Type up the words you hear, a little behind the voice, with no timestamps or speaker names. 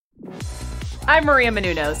I'm Maria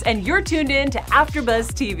Menounos, and you're tuned in to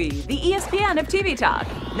AfterBuzz TV, the ESPN of TV talk.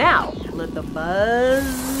 Now, let the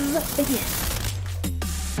buzz begin.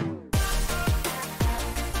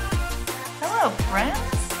 Hello, friends.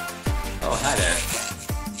 Oh, hi there.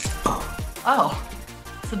 Oh,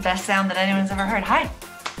 it's the best sound that anyone's ever heard. Hi.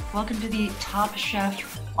 Welcome to the Top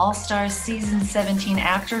Chef All-Stars Season 17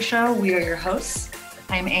 After Show. We are your hosts.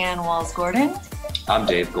 I'm Ann Walls-Gordon. I'm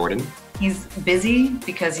Dave Gordon. He's busy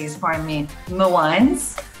because he's pouring me my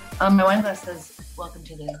wines. My wine glass says, welcome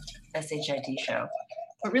to the SHIT show.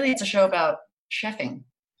 But really, it's a show about chefing.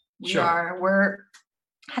 We're,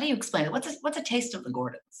 how do you explain it? What's a taste of the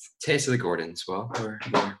Gordons? Taste of the Gordons. Well,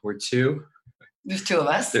 we're two. There's two of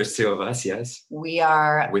us. There's two of us, yes.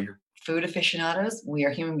 We're food aficionados. We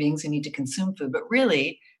are human beings who need to consume food. But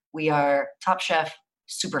really, we are Top Chef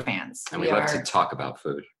super fans. And we love to talk about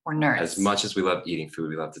food. We're nerds. As much as we love eating food,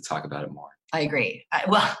 we love to talk about it more. I agree.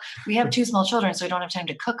 Well, we have two small children, so we don't have time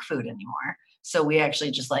to cook food anymore. So we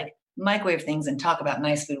actually just like microwave things and talk about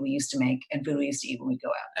nice food we used to make and food we used to eat when we go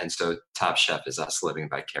out. And so Top Chef is us living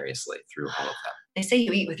vicariously through all of that. They say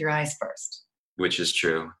you eat with your eyes first. Which is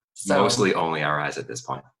true. So, mostly only our eyes at this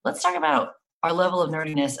point. Let's talk about our level of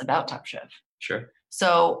nerdiness about Top Chef. Sure.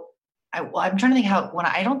 So I'm trying to think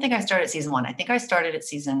I don't think I started at season 1. I think I started at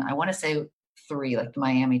season, I want to say 3, like the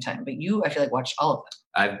Miami time. But you, I feel like, watched all of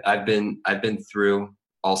them. I've been through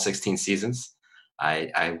all 16 seasons.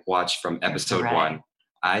 I watched from episode 1.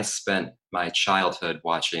 I spent my childhood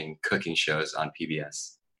watching cooking shows on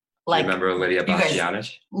PBS. Like, remember Lydia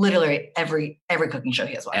Bastianich? Literally every cooking show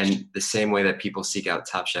he has watched. And the same way that people seek out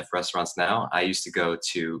Top Chef restaurants now, I used to go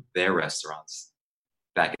to their restaurants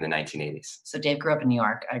back in the 1980s. So Dave grew up in New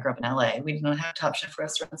York. I grew up in LA. We did not have Top Chef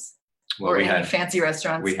restaurants. Well, we had fancy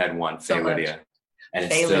restaurants. We had one, Fay Lydia.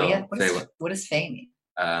 And Fay Lydia? What does Fay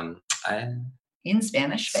mean? In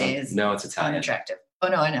Spanish, Fay is no, it's Italian. Unattractive. Oh,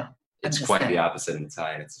 no, I know. It's quite the opposite in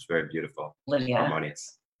Italian. It's very beautiful. Lydia.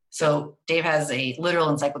 Harmonious. So Dave has a literal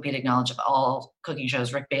encyclopedic knowledge of all cooking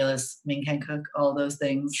shows. Rick Bayless, Ming Can Cook, all those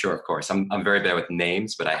things. Sure, of course. I'm very bad with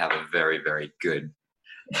names, but I have a very, very good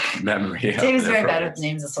memory. Dave is very bad with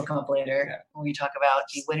names. This will come up later when we talk about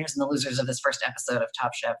the Just winners and the losers of this first episode of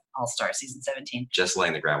Top Chef All-Star Season 17. Just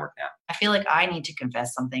laying the groundwork now. I feel like I need to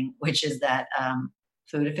confess something, which is that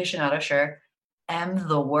food aficionado, sure, am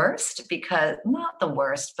the worst because, not the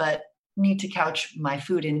worst, but need to couch my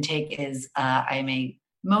food intake is I'm a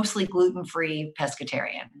mostly gluten-free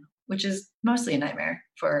pescatarian, which is mostly a nightmare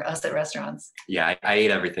for us at restaurants. Yeah, I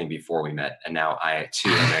ate everything before we met, and now I,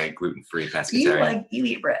 too, am a gluten-free pescatarian. You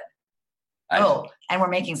eat bread. And we're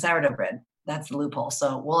making sourdough bread. That's the loophole.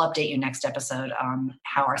 So we'll update you next episode on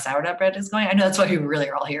how our sourdough bread is going. I know that's why we really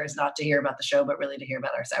are all here, is not to hear about the show, but really to hear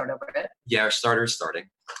about our sourdough bread. Yeah, our starter is starting.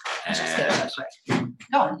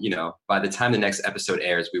 And, you know, by the time the next episode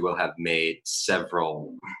airs, we will have made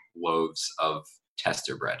several loaves of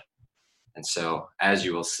tester bread. And so, as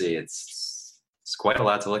you will see, it's quite a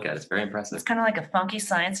lot to look at. It's very impressive. It's kind of like a funky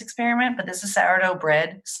science experiment, but this is sourdough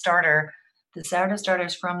bread starter. The sourdough starter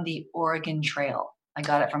is from the Oregon Trail. I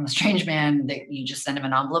got it from a strange man that you just send him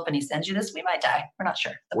an envelope and he sends you this. We might die. We're not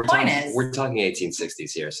sure. We're talking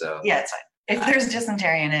 1860s here, so. Yeah, it's fine. If there's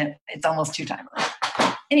dysentery in it, it's almost too timely.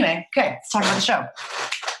 Anyway, okay, let's talk about the show.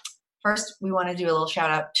 First, we want to do a little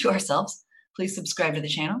shout out to ourselves. Please subscribe to the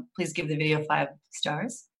channel. Please give the video 5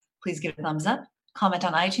 stars. Please give a thumbs up. Comment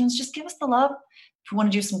on iTunes. Just give us the love. If you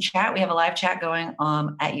want to do some chat, we have a live chat going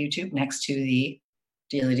at YouTube next to the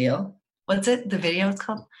Dealy Deal. What's it? The video it's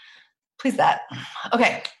called? Please that.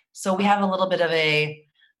 Okay, so we have a little bit of a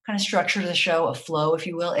kind of structure to the show, a flow, if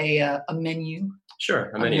you will, a menu.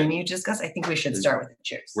 Sure, a menu. Discuss. I think we should start with the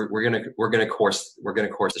cheers. We're gonna course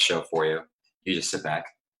the show for you. You just sit back,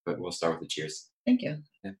 but we'll start with the cheers. Thank you.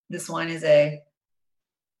 Yeah. This wine is a.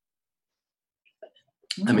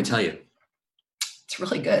 Let me tell you, it's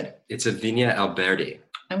really good. It's a Vigna Alberdi.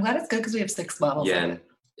 I'm glad it's good because we have 6 bottles. Yeah,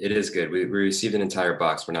 it is good. We received an entire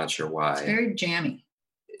box. We're not sure why. It's very jammy.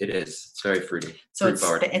 It is. It's very fruity. So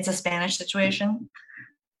it's a Spanish situation.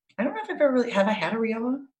 I don't know if I've ever have I had a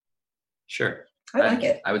Rioja? Sure. I like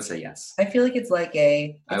it. I would say yes. I feel like it's like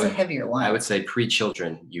a heavier wine. I would say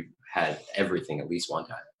pre-children, you had everything at least one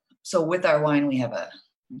time. So with our wine, we have a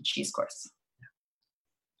cheese course.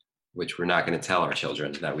 Which we're not going to tell our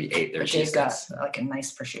children that we ate their cheese. Got like a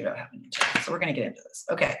nice prosciutto happening. So we're going to get into this.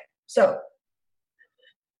 Okay. So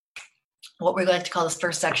what we'd like to call this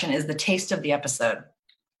first section is the taste of the episode.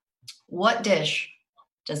 What dish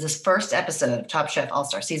does this first episode of Top Chef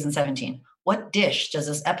All-Star Season 17, what dish does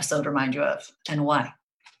this episode remind you of and why?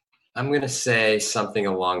 I'm going to say something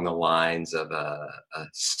along the lines of a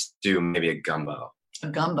stew, maybe a gumbo. A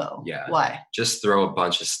gumbo. Yeah. Why? Just throw a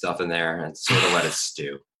bunch of stuff in there and sort of let it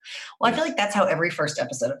stew. Well, I feel like that's how every first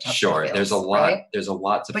episode of Top Chef Sure, feels, there's a lot. right? There's a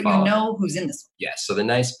lot to but follow. you know who's in this one. Yeah. So the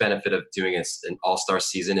nice benefit of doing an all-star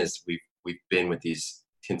season is we've been with these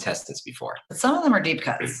contestants before. But some of them are deep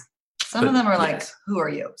cuts. Some of them are like, who are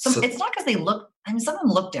you? It's not because they look. I mean, some of them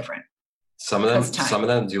look different. Some of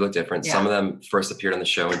them do look different. Yeah. Some of them first appeared on the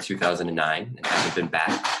show in 2009 and haven't been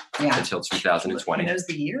back until 2020. Who knows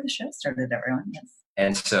the year the show started, everyone? Yes.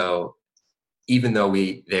 And so even though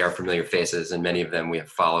they are familiar faces and many of them we have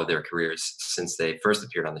followed their careers since they first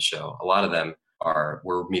appeared on the show, a lot of them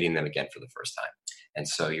we're meeting them again for the first time. And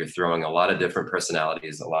so you're throwing a lot of different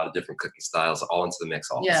personalities, a lot of different cooking styles all into the mix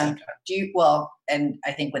all at the same time. And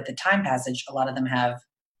I think with the time passage, a lot of them have,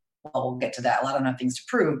 we'll get to that. A lot of them have things to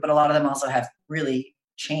prove, but a lot of them also have really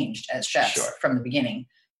changed as chefs from the beginning.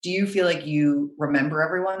 Do you feel like you remember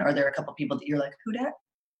everyone? Or are there a couple people that you're like, who dat?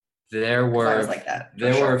 There were like that,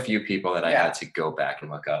 were a few people that I had to go back and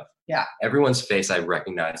look up. Yeah. Everyone's face I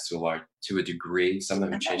recognized to a degree. Some of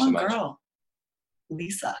them changed so much. Girl,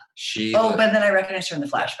 Lisa. But then I recognized her in the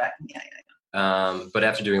flashback. Yeah. But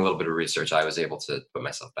after doing a little bit of research, I was able to put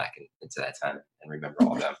myself back into that time and remember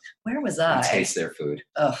all of them. Where was I? And taste their food.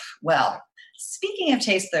 Oh, well, speaking of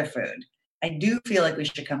taste their food, I do feel like we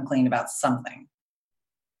should come clean about something.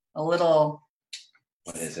 A little.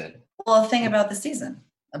 What is it? Well, a thing about the season,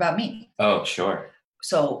 about me. Oh, sure.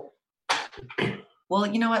 So, well,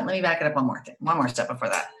 you know what? Let me back it up one more step before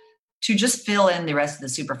that. To just fill in the rest of the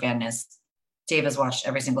super fanness, Dave has watched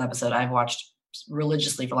every single episode. I've watched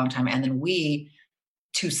religiously for a long time. And then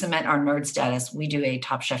to cement our nerd status, we do a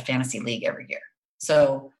Top Chef Fantasy League every year.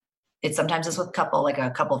 So sometimes it's with a couple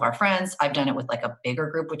of our friends. I've done it with like a bigger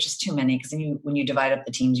group, which is too many because when you divide up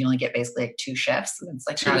the teams, you only get basically like 2 chefs. And it's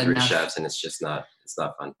like 2 or 3 chefs, and it's not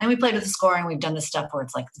fun. And we played with the scoring. We've done this stuff where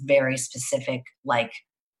it's like very specific, like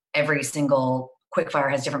every single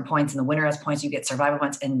quickfire has different points and the winner has points, you get survival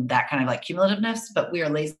points and that kind of like cumulativeness. But we are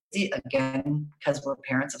lazy again because we're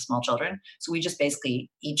parents of small children. So we just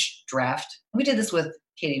basically each draft. We did this with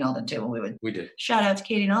Katie and Alden too. And we did. Shout out to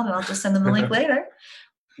Katie and Alden. I'll just send them the link later.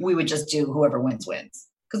 We would just do whoever wins.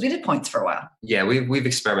 Because we did points for a while. Yeah, we've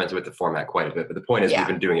experimented with the format quite a bit, but the point is we've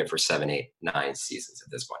been doing it for 7, 8, 9 seasons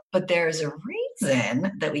at this point. But there's a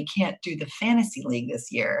reason that we can't do the Fantasy League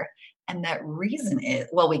this year. And that reason is,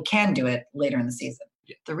 well, we can do it later in the season.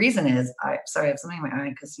 Yeah. The reason is, I have something in my eye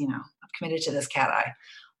because, I've committed to this cat eye.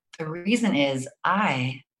 The reason is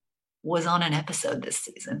I was on an episode this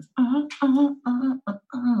season.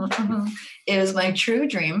 It was my true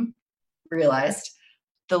dream realized.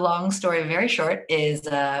 The long story, very short, is,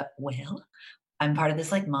 I'm part of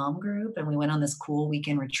this like mom group and we went on this cool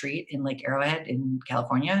weekend retreat in Lake Arrowhead in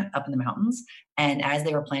California, up in the mountains. And as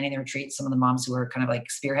they were planning the retreat, some of the moms who were kind of like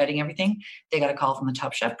spearheading everything, they got a call from the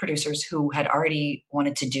Top Chef producers who had already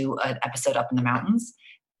wanted to do an episode up in the mountains.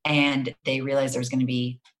 And they realized there was going to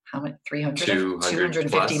be how much?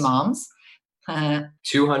 250 moms.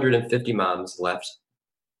 250 moms left,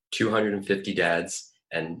 250 dads,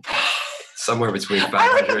 and somewhere between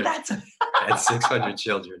 500 and 600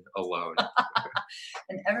 children alone.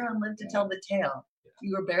 And everyone lived to tell the tale.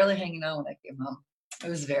 You were barely hanging on when I came home. It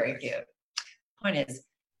was very cute. Point is,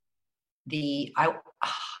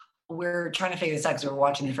 we're trying to figure this out because we were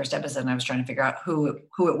watching the first episode and I was trying to figure out who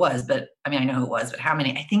it was. But I mean, I know who it was, but how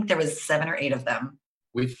many? I think there was 7 or 8 of them.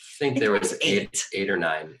 We think there was 8 or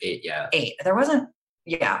 9. 8, yeah. 8. There wasn't.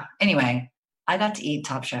 Yeah. Anyway, I got to eat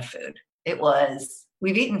Top Chef food.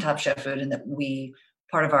 We've eaten Top Chef food, and that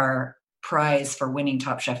part of our prize for winning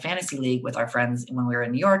Top Chef Fantasy League with our friends when we were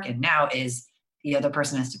in New York, and now is the other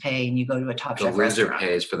person has to pay and you go to a Top Chef restaurant. The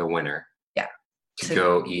loser pays for the winner. Yeah. To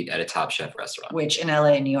go eat at a Top Chef restaurant. Which in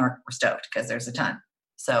LA and New York, we're stoked because there's a ton.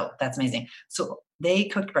 So that's amazing. So they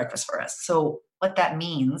cooked breakfast for us. So what that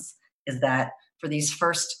means is that for these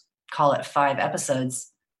first, call it 5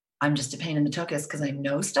 episodes, I'm just a pain in the tuchus because I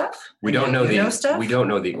know stuff. We don't know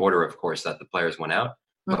the order, of course, that the players went out,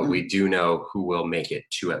 but we do know who will make it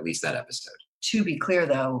to at least that episode. To be clear,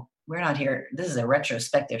 though, we're not here. This is a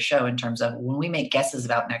retrospective show in terms of when we make guesses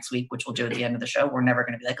about next week, which we'll do at the end of the show. We're never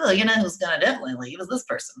going to be like, oh, who's going to definitely leave is this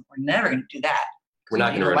person. We're never going to do that. We're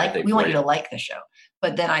not going to like. We want you to like the show,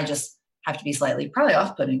 but then I just have to be slightly probably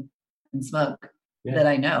off-putting and smoke that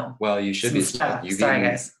I know. Well, you should be. Sorry,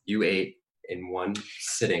 guys. You ate in one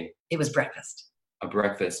sitting. It was breakfast. A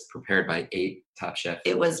breakfast prepared by 8 Top Chef.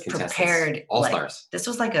 It was prepared all stars. This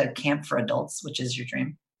was like a camp for adults, which is your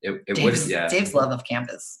dream. Dave's love of camp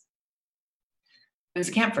is. It was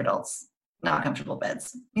a camp for adults, not comfortable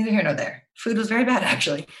beds. Neither here nor there. Food was very bad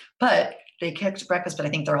actually, but they cooked breakfast. But I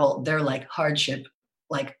think their like hardship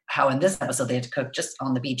like how in this episode they had to cook just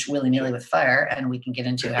on the beach willy-nilly with fire, and we can get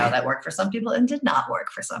into how that worked for some people and did not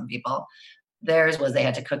work for some people. Theirs was they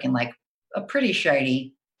had to cook in like a pretty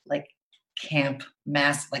shady like camp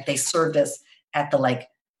mass, like they served us at the like,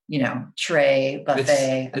 you know, tray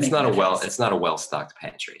buffet. It's not a well-stocked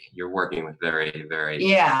pantry. You're working with very, very,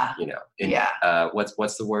 you know,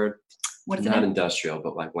 what's the word? What is not industrial,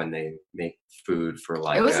 but like when they make food for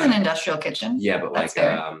like, it was an industrial kitchen. Yeah, but like,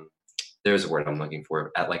 there's a word I'm looking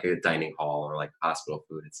for, at like a dining hall or like hospital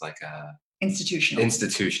food. It's like a institutional.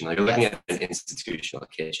 Like you're looking at an institutional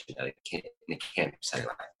kitchen in a camp setting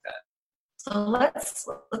like that. So let's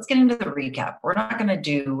get into the recap. We're not going to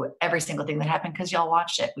do every single thing that happened because y'all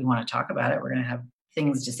watched it. We want to talk about it. We're going to have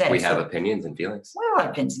things to say. We have opinions and feelings. We have a lot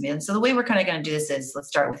of opinions and feelings. So the way we're kind of going to do this is let's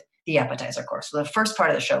start with the appetizer course. So the first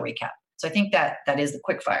part of the show recap. So I think that is the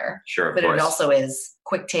quick fire. Sure, but it also is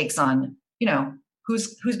quick takes on, you know,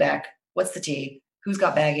 who's back, what's the tea, who's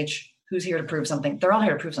got baggage, who's here to prove something. They're all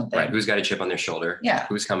here to prove something. Right. Who's got a chip on their shoulder? Yeah.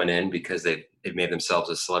 Who's coming in because they've made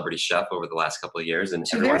themselves a celebrity chef over the last couple of years, and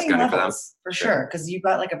everyone's got it for them. For sure. Because you've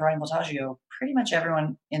got like a Brian Voltaggio. Pretty much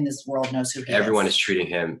everyone in this world knows who he is. Everyone is treating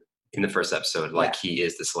him in the first episode like he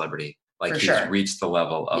is the celebrity. Like he's reached the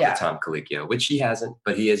level of the Tom Colicchio, which he hasn't,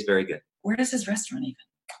 but he is very good. Where does his restaurant even?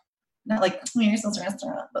 Not like Universal's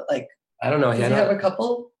restaurant, but like I don't know. Does he have a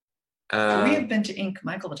couple? We have been to Inc.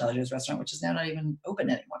 Michael Voltaggio's restaurant, which is now not even open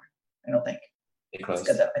anymore. I don't think. It closed. It's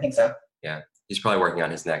good though. I think so. Yeah, he's probably working on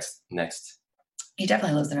his next. He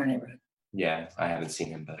definitely lives in our neighborhood. Yeah, I haven't seen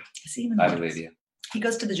him, but I see him. I believe you. He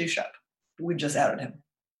goes to the juice shop. We just outed him.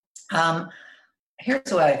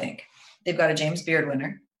 Here's what I think. They've got a James Beard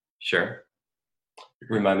winner. Sure.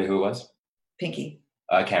 Remind me who it was. Pinky.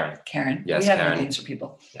 Karen. Yes, we have nicknames for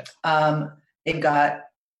people. Yeah. They've got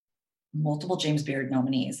multiple James Beard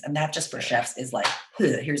nominees, and that just for chefs is like,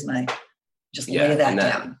 here's my, just lay that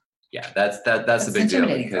down. Yeah, that's the big deal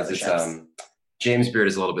because it's James Beard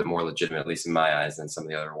is a little bit more legitimate, at least in my eyes, than some of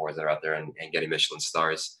the other awards that are out there and getting Michelin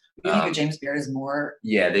stars. You think James Beard is more?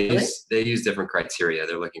 Yeah, they use different criteria.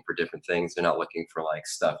 They're looking for different things. They're not looking for like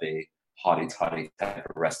stuffy, haughty-taughty type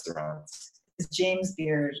of restaurants. Is James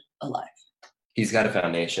Beard alive? He's got a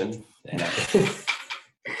foundation,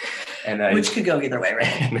 which could go either way,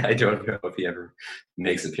 right? And I don't know if he ever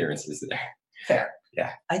makes appearances there. Fair.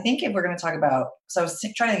 Yeah. I think if we're going to talk about, so I was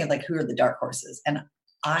trying to think of like who are the dark horses, and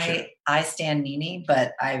I stand Nene,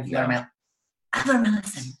 but I've learned my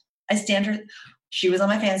lesson. I stand her. She was on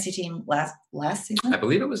my fantasy team last season. I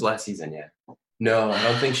believe it was last season. Yeah. No, I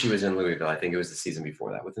don't think she was in Louisville. I think it was the season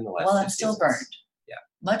before that. Within the last. Well, I'm still burned. Yeah.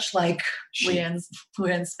 Much like Leanne's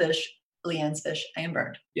fish. I am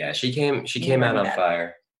burned. Yeah, she came out on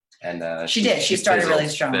fire, and she did. She started really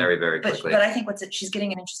strong, very, very quickly. But I think she's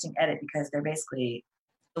getting an interesting edit because they're basically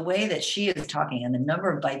the way that she is talking and the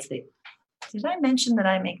number of bites that. Did I mention that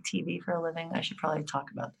I make TV for a living? I should probably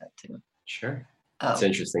talk about that too. Sure. It's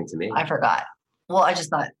interesting to me. I forgot. Well, I just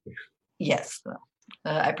thought, yes.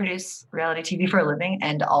 I produce reality TV for a living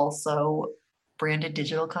and also branded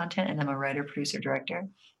digital content, and I'm a writer, producer, director.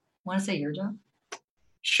 Want to say your job?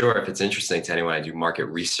 Sure, if it's interesting to anyone, I do market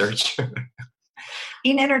research.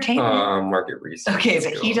 In entertainment? Market research. Okay,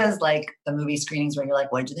 but he does like the movie screenings where you're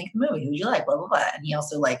like, what did you think of the movie? Who'd you like? Blah, blah, blah. And he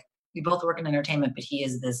also like, we both work in entertainment, but he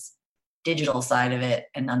is this digital side of it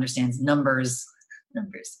and understands numbers.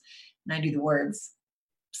 And I do the words.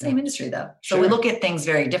 Same industry though. So we look at things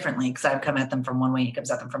very differently because I've come at them from one way, he comes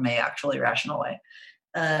at them from a actually rational way.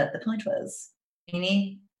 The point was,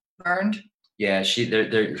 Nene burned. Yeah,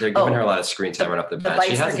 they're giving her a lot of screen time right off the bat.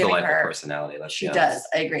 She has a delightful personality. She does.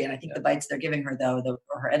 I agree. And I think the bites they're giving her though,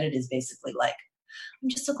 her edit is basically like, I'm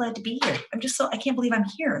just so glad to be here. I can't believe I'm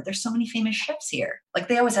here. There's so many famous chefs here. Like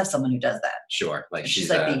they always have someone who does that. Sure. Like she's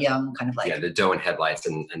like the young kind of like. Yeah, the doe and headlights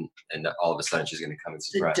and all of a sudden she's going to come and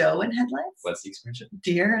surprise. The doe and headlights? What's the expression?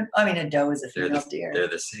 Deer? I mean, a doe is a female deer. They're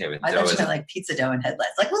the same. I thought you meant like pizza dough and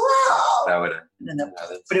headlights. Like, whoa! That would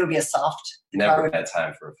but it would be a soft. Never had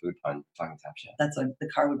time for a food pun. Talking top chef. That's what the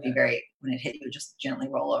car would be very, when it hit you, just gently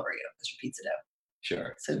roll over you because your pizza dough.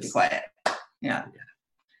 Sure. So it'd be quiet. Yeah.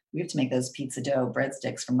 We have to make those pizza dough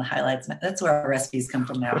breadsticks from the Highlights. That's where our recipes come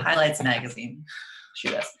from now. Highlights magazine.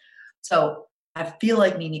 Shoot us. So I feel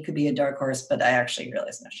like Nene could be a dark horse, but I actually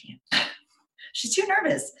realize no, she can't. She's too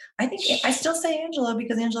nervous. I think I still say Angelo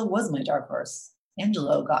because Angelo was my dark horse.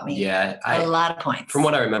 Angelo got me a lot of points. From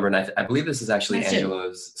what I remember, and I believe this is actually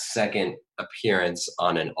Angelo's second appearance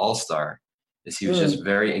on an All-Star, is he was just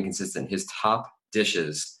very inconsistent. His top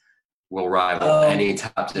dishes will rival any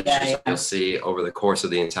top dishes you'll see over the course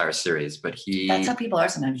of the entire series. But that's how people are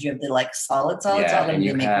sometimes. You have the like solid, and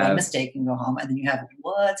you make one mistake and go home, and then you have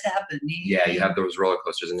what's happening. Yeah, you have those roller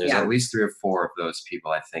coasters, and there's at least 3 or 4 of those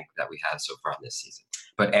people I think that we have so far in this season.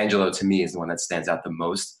 But Angelo, to me, is the one that stands out the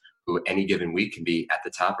most, who any given week can be at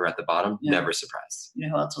the top or at the bottom, never surprised. You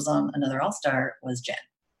know who else was on another All-Star was Jen.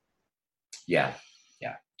 Yeah.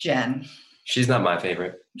 Jen. She's not my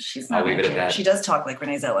favorite. She's not. I'll leave it at that. She does talk like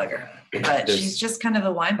Renee Zellweger, but she's just kind of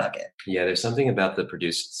a wine bucket. Yeah, there's something about her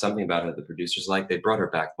the producers like. They brought her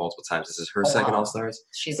back multiple times. This is her second All-Stars.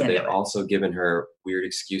 But they've also given her weird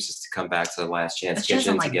excuses to come back to the Last Chance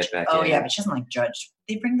Kitchen to get back in. Oh yeah, but she doesn't like judge.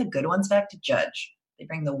 They bring the good ones back to judge. They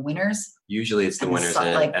bring the winners. Usually it's the winners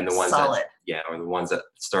and the ones that or the ones that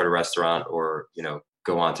start a restaurant or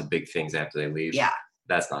go on to big things after they leave. Yeah,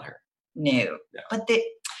 that's not her. No. But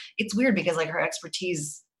it's weird because like her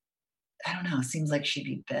expertise, I don't know, seems like she'd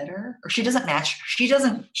be better, or she doesn't match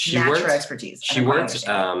her expertise. She worked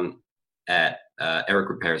at Eric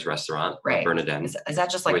Repair's restaurant, Bernadette. Is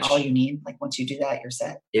that just like all you need? Like once you do that, you're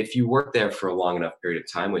set. If you work there for a long enough period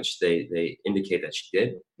of time, which they indicate that she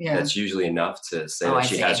did, that's usually enough to say that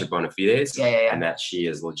she has her bona fides and that she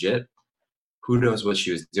is legit. Who knows what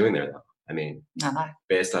she was doing there though? I mean,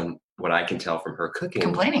 based on what I can tell from her cooking,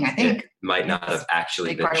 complaining, I think, might not have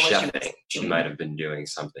actually been chefing. She might have been doing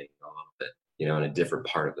something a little bit, in a different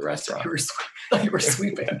part of the restaurant. You were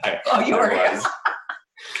sweeping. You were.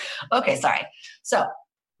 Okay, sorry. So,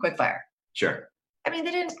 quick fire. Sure. I mean,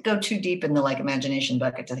 they didn't go too deep in the imagination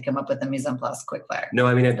bucket to come up with the mise en place quick fire. No,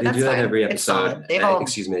 I mean they do that every episode. They've all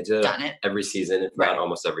they do done it every season, if not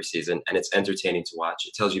almost every season, and it's entertaining to watch.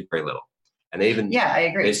 It tells you very little. And they even I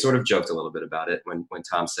agree. They sort of joked a little bit about it when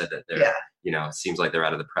Tom said that they're it seems like they're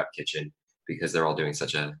out of the prep kitchen because they're all doing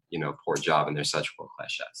such a poor job and they're such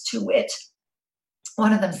world-class chefs. To wit,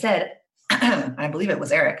 one of them said, I believe it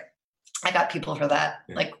was Eric. I got people for that,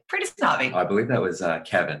 like pretty snobby. I believe that was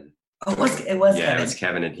Kevin. Oh, it was Kevin. Yeah, it was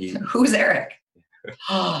Kevin, and he. Who's Eric?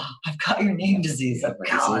 Oh, I've got your name disease. Oh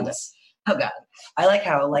God. Oh God. I like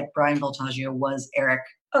how Brian Voltaggio was Eric.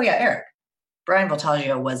 Oh yeah, Eric. Brian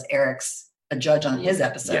Voltaggio was Eric's a judge on his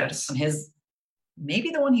episode. Yes. On his, maybe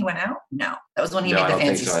the one he went out? No. That was when he made the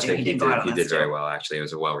fancy stew. I think he did very well, actually. It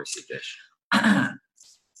was a well-received dish.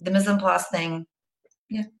 The mise en place thing,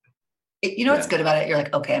 what's good about it? You're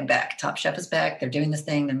like, okay, I'm back. Top Chef is back. They're doing this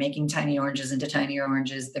thing. They're making tiny oranges into tinier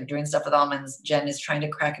oranges. They're doing stuff with almonds. Jen is trying to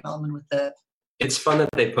crack an almond with the... It's fun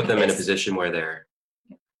that they put them in a position where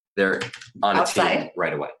they're on outside? A team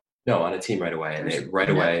right away. No, on a team right away. And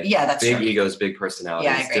they away. Yeah, that's big true. Egos, big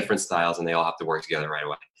personalities, different styles, and they all have to work together right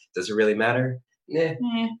away. Does it really matter? They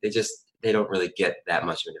don't really get that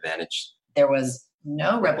much of an advantage. There was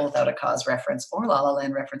no Rebel Without a Cause reference or La La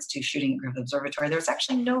Land reference to shooting at Griffith Observatory. There was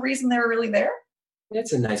actually no reason they were really there.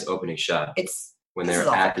 It's a nice opening shot. It's when they're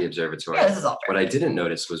at the observatory. Yeah, this is all fair. What I didn't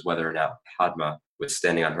notice was whether or not Padma was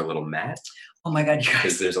standing on her little mat. Oh my God, you guys.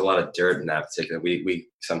 Because there's a lot of dirt in that particular. We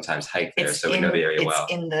sometimes hike there, so we know the area well.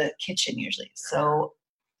 It's in the kitchen usually. So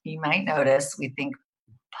you might notice we think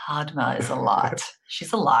Padma is a lot.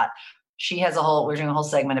 She's a lot. She has we're doing a whole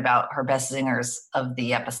segment about her best singers of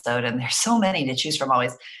the episode, and there's so many to choose from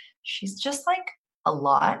always. She's just like a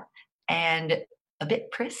lot and a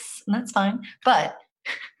bit pris, and that's fine. But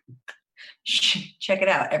check it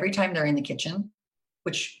out. Every time they're in the kitchen,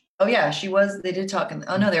 they did talk.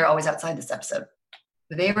 They're always outside this episode.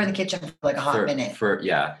 They were in the kitchen for like a hot minute.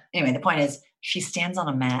 Anyway, the point is she stands on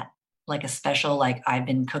a mat, like a special, I've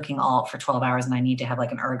been cooking for 12 hours and I need to have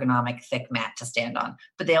like an ergonomic thick mat to stand on.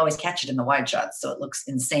 But they always catch it in the wide shots. So it looks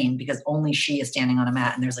insane because only she is standing on a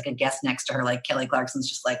mat and there's like a guest next to her, like Kelly Clarkson's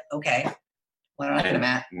just like, okay, why don't I have a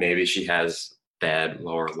mat? Maybe she has bad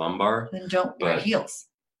lower lumbar. Then don't wear heels.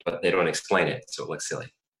 But they don't explain it, so it looks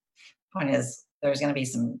silly. Point is, there's going to be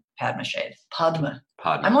some Padma shade. Padma.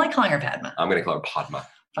 I'm only calling her Padma. I'm going to call her Padma.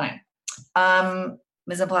 Fine.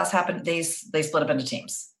 Mise en place happened. They split up into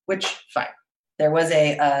teams, which fine. There was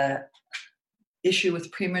a issue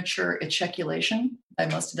with premature ejaculation by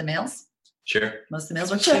most of the males. Sure. Most of the males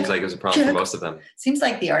were Seems like it was a problem for most of them. Seems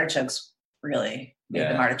like the artichokes really made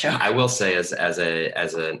them artichoke. I will say, as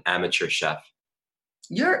an amateur chef,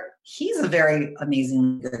 he's a very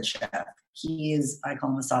amazing good chef. I call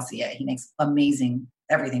him a saucier. He makes amazing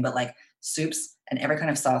everything, but like soups and every kind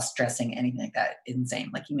of sauce, dressing, anything like that. Insane.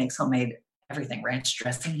 Like he makes homemade everything. Ranch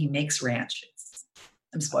dressing. He makes ranch.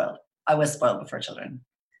 I'm spoiled. I was spoiled before children.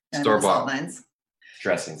 Store-bought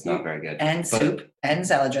dressing's not very good. And soup and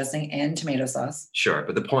salad dressing and tomato sauce. Sure.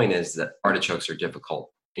 But the point is that artichokes are a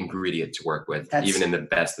difficult ingredient to work with, even in the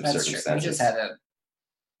best of circumstances. True. We just had a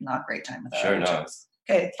not great time with artichokes.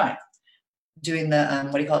 Okay, fine. doing the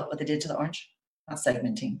what do you call it? What they did to the orange? Not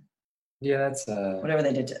segmenting. Yeah, that's whatever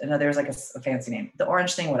they did to. No, there's like a fancy name. The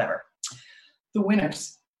orange thing, whatever. The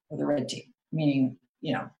winners were the red team, meaning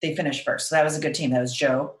they finished first. So that was a good team. That was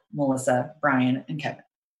Joe, Melissa, Brian, and Kevin.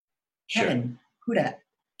 Kevin, who dat?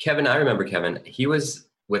 Kevin, I remember Kevin. He was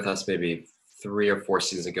with us maybe 3 or 4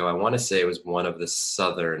 seasons ago. I want to say it was one of the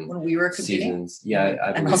Southern when we were competing? seasons. Yeah, I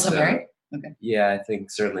and believe also so. married? Okay. Yeah, I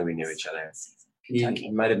think certainly we knew each other. Kentucky.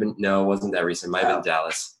 He might have been, no, it wasn't that recent. Might have been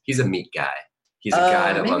Dallas. He's a meat guy. He's a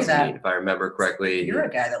guy that loves meat. If I remember correctly. You're a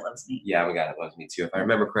guy that loves meat. Yeah, I'm a guy that loves meat too. If I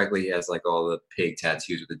remember correctly, he has like all the pig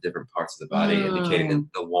tattoos with the different parts of the body, indicating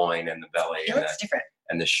the loin and the belly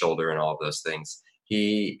and the shoulder and all of those things.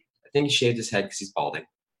 I think he shaved his head because he's balding.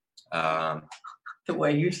 The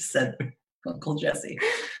way you just said Uncle Jesse.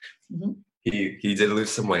 Mm-hmm. He did lose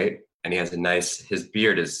some weight, and he has his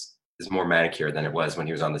beard is more manicured than it was when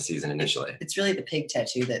he was on the season initially. It's really the pig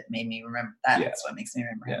tattoo that made me remember that. Yeah. That's what makes me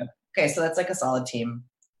remember him. Okay, so that's like a solid team.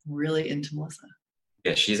 Really into Melissa.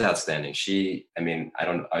 Yeah, she's outstanding. I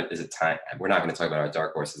don't know, is it time? We're not going to talk about our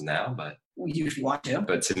dark horses now, but if you want to.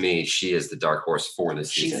 But to me, she is the dark horse for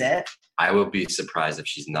this season. She's it. I will be surprised if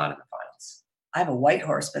she's not in the finals. I have a white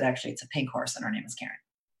horse, but actually it's a pink horse, and her name is Karen.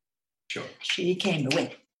 Sure. She came to win.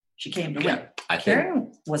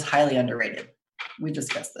 Karen was highly underrated. We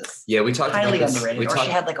discussed this. Yeah, we talked highly about this. Underrated. She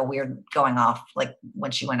had like a weird going off. Like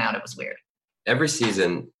when she went out, it was weird. Every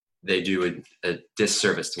season they do a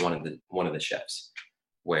disservice to one of the chefs,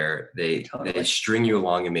 where they string you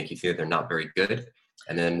along and make you feel they're not very good,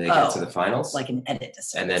 and then they get to the finals, like an edit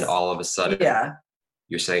disservice. And then all of a sudden,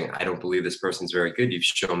 you're saying, I don't believe this person's very good. You've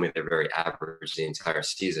shown me they're very average the entire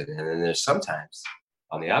season. And then there's sometimes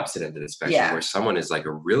on the opposite end of the spectrum where someone is like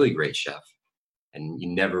a really great chef, and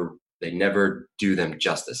they never do them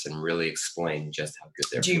justice and really explain just how good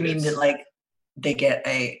their food is. Do you mean that like they get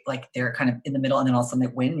they're kind of in the middle and then all of a sudden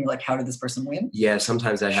they win? You're like, how did this person win? Yeah,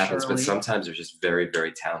 sometimes that happens, but sometimes they're just very,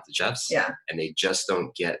 very talented chefs. Yeah. And they just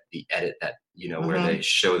don't get the edit that, where they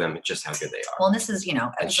show them just how good they are. Well, and this is,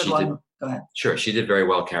 episode 1. Go ahead. Sure. She did very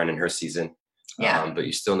well, Karen, in her season. Yeah. But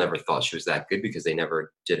you still never thought she was that good because they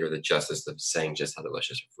never did her the justice of saying just how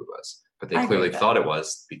delicious her food was. But they clearly thought it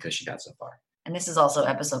was because she got so far. And this is also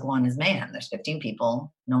episode 1 is mayhem. There's 15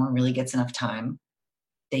 people. No one really gets enough time.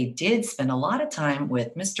 They did spend a lot of time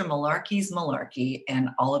with Mr. Malarkey's malarkey and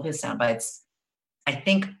all of his sound bites. I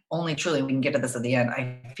think only truly, we can get to this at the end,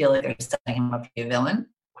 I feel like they're setting him up to be a villain.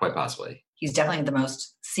 Quite possibly. He's definitely the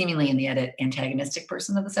most, seemingly in the edit, antagonistic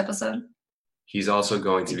person of this episode. He's also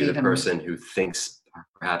going to be the person who thinks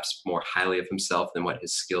perhaps more highly of himself than what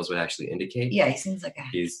his skills would actually indicate. Yeah, he seems like a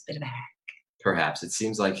bit of a hack. Perhaps. It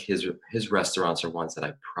seems like his restaurants are ones that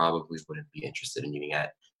I probably wouldn't be interested in eating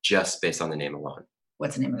at just based on the name alone.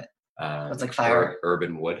 What's the name of it? It's like fire?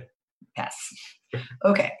 Urban Wood. Yes.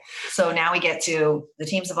 Okay. So now we get to the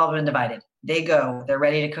teams have all been divided. They go. They're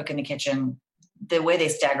ready to cook in the kitchen. The way they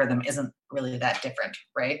stagger them isn't really that different,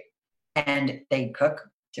 right? And they cook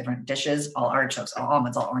different dishes, all artichokes, all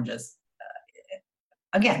almonds, all oranges.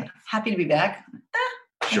 Again, happy to be back.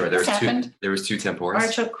 Sure. There was two tempuras.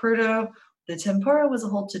 Artichoke crudo. The tempura was a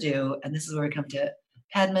whole to-do. And this is where we come to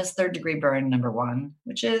Padma's 3rd degree burn number 1,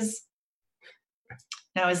 which is,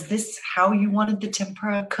 now, is this how you wanted the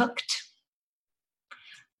tempura cooked?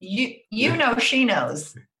 You know she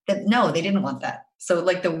knows that no, they didn't want that. So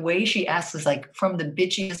like the way she asked was like from the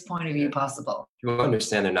bitchiest point of view possible. You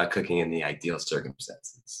understand they're not cooking in the ideal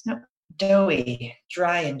circumstances. Nope. Doughy,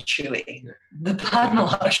 dry and chewy. The Padma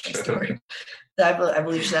Lakshmi story. I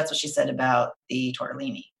believe that's what she said about the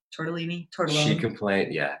tortellini. Tortellini? She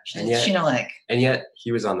complained, yeah. And yet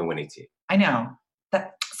he was on the winning team. I know.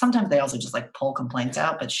 That sometimes they also just like pull complaints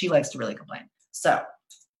out, but she likes to really complain. So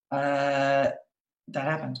that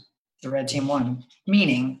happened. The red team won.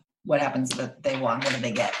 Meaning, what happens if they won? What did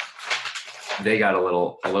they get? They got a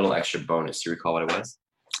little extra bonus. Do you recall what it was?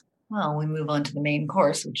 Well, we move on to the main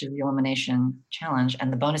course, which is the elimination challenge,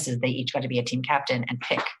 and the bonus is they each got to be a team captain and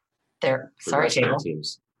pick their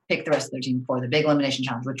teams. Pick the rest of their team for the big elimination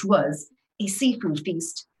challenge, which was a seafood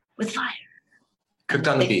feast with fire. Cooked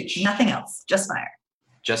on the beach. Nothing else, just fire.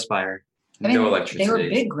 Just fire. No electricity. They were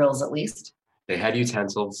big grills, at least. They had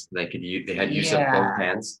utensils. They had use of both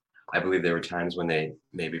hands. I believe there were times when they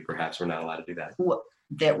perhaps were not allowed to do that. Well,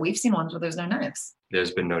 we've seen ones where there's no knives.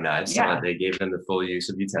 There's been no knives. Yeah. So they gave them the full use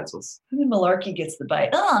of utensils. And then Malarkey gets the bite.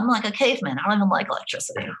 Oh, I'm like a caveman. I don't even like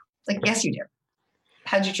electricity. It's like, yes, you do.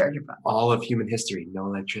 How'd you charge your phone? All of human history, no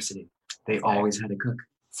electricity. They always had to cook.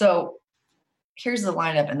 So here's the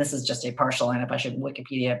lineup, and this is just a partial lineup. I should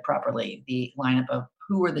Wikipedia properly the lineup of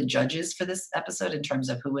who were the judges for this episode in terms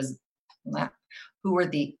of who was who were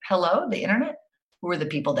the internet? Who were the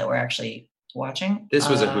people that were actually watching? This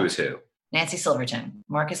was a who's who. Nancy Silverton,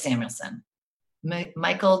 Marcus Samuelson,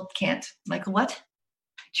 Michael what?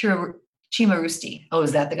 Chimarusti. Oh,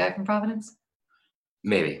 is that the guy from Providence?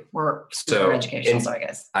 Maybe. We're super educational. Sorry,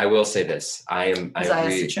 guys. I will say this. Isaiah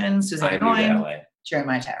Citrin, Suzanne Coyne,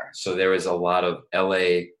 Jeremiah Tower. So there is a lot of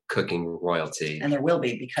LA cooking royalty. And there will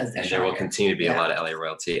be because there will continue to be a lot of LA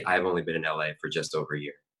royalty. I've only been in LA for just over a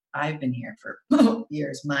year. I've been here for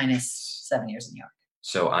years, minus 7 years in New York.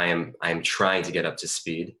 So I am trying to get up to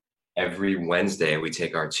speed. Every Wednesday, we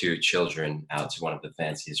take our 2 children out to one of the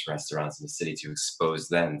fanciest restaurants in the city to expose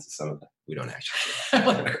them to some of the. We don't actually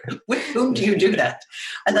do that. With whom do you do that?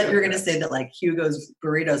 I thought you were going to say that like Hugo's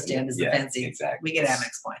burrito stand is the fancy. Exactly. We get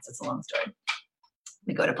Amex points. It's a long story.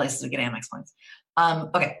 We go to places, we get Amex points.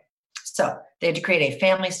 Okay. So they had to create a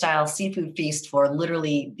family-style seafood feast for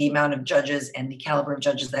literally the amount of judges and the caliber of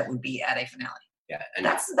judges that would be at a finale. Yeah. And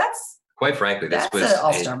that's quite frankly, this was an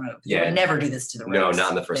all-star move. They would never do this to the race. No,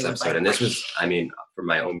 not in the first episode. And this was, I mean, for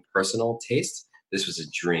my own personal taste, this was a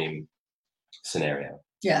dream scenario.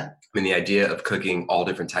 Yeah. I mean, the idea of cooking all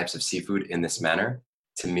different types of seafood in this manner,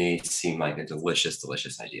 to me, seemed like a delicious,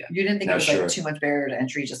 delicious idea. You didn't think it was like too much barrier to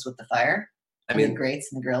entry just with the fire? I mean, the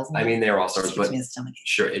grates and the grills. I mean, they're all stars, but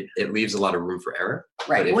sure, it leaves a lot of room for error.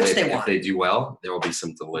 Right, which they want. If they do well, there will be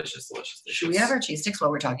some delicious, delicious dishes. Should we have our cheese sticks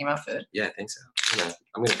while we're talking about food? Yeah, I think so.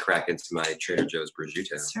 I'm gonna crack into my Trader Joe's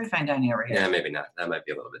prosciutto. It's very fine dining over here. Yeah, maybe not. That might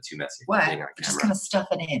be a little bit too messy. What? We're just gonna stuff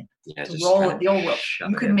it in. Yeah, just roll it. The old roll.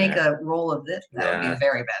 You could make a roll of this. That would be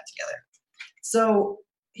very bad together. So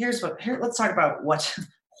let's talk about what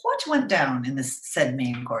went down in this said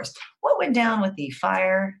main course. What went down with the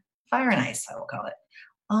fire and ice, I will call it.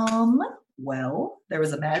 Well, there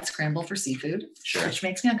was a mad scramble for seafood, which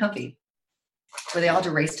makes me uncomfy. Where they all had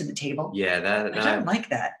to race to the table. Yeah, I don't like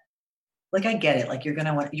that. Like, I get it. Like, you're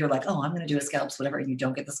like, oh, I'm gonna do a scallops, whatever, and you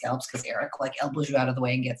don't get the scallops because Eric like elbows you out of the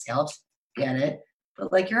way and gets scallops. Get it?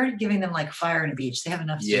 But like, you're already giving them like fire and a beach. They have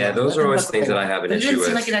enough. Yeah, those are always things that I have an issue with. It didn't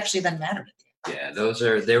seem like it actually then mattered. Yeah,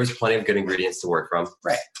 there was plenty of good ingredients to work from.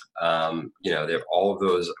 Right. All of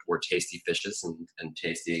those were tasty fishes and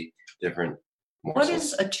tasty different morsels. What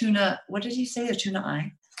is a tuna? What did he say? A tuna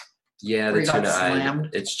eye? Yeah, the tuna eye.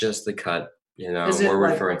 It's just the cut. We're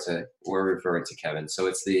referring to Kevin. So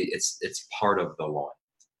it's part of the loin,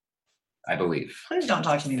 I believe. Please don't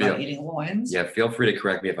talk to me about eating loins. Yeah, feel free to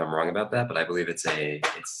correct me if I'm wrong about that, but I believe it's.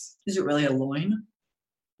 Is it really a loin?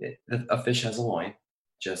 A fish has a loin,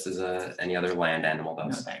 just as any other land animal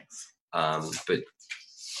does. No thanks. But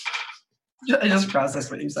I just processed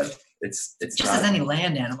what you said. It's just as any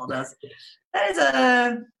land animal does. That is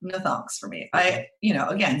a no thanks for me.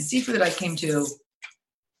 Again, seafood I came to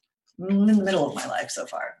in the middle of my life so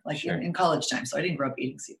far, like in college time. So I didn't grow up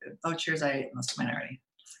eating seafood. Oh, cheers! I ate most of mine already.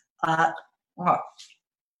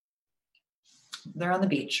 They're on the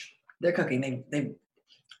beach. They're cooking. They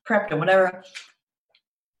prepped and whatever.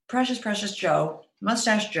 Precious Joe,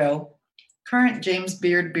 Mustache Joe, current James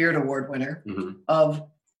Beard Award winner of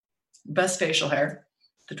best facial hair,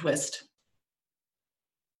 the twist.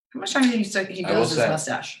 How much time do you think he does his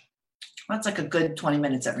mustache? That's like a good 20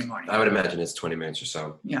 minutes every morning. I would imagine it's 20 minutes or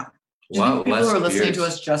so. Yeah. Do you think people who are listening to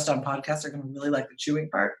us just on podcasts are going to really like the chewing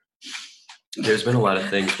part? There's been a lot of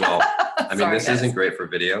things. Well, I mean, this isn't great for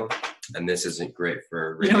video, and this isn't great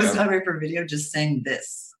for radio. It's not great for video, just saying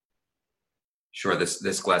this. Sure,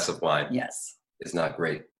 this glass of wine is not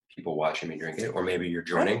great. People watching me drink it, or maybe you're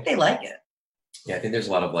joining. I think they like it. Yeah, I think there's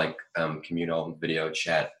a lot of like communal video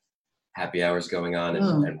chat happy hours going on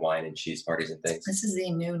and wine and cheese parties and things. This is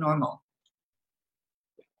the new normal.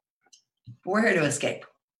 We're here to escape.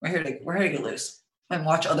 We're here to get loose and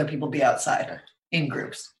watch other people be outside in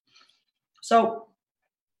groups. So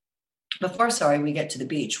before we get to the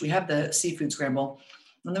beach, we have the seafood scramble,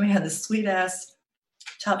 and then we had this sweet ass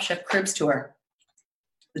Top Chef Cribs tour.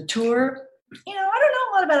 The tour, I don't know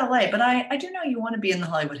a lot about LA, but I do know you want to be in the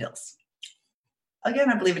Hollywood Hills. Again,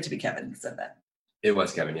 I believe it to be Kevin who said that. It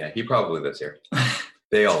was Kevin, yeah. He probably lives here.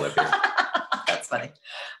 They all live here. That's funny.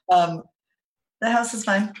 The house is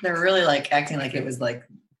fine. They were really like acting like it was like,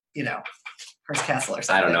 Hearst Castle or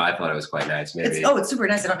something. I don't know. I thought it was quite nice. Maybe. It's super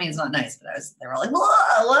nice. I don't mean it's not nice, but they were all like,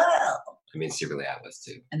 whoa. I mean, secretly I was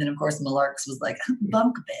too. And then of course Malarks was like,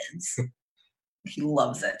 bunk beds. He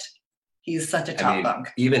loves it. He's such a top bunk.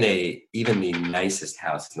 Even the nicest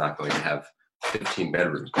house is not going to have 15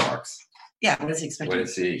 bedrooms, Malarks. Yeah, what does he expect?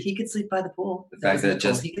 He could sleep by the pool. The fact that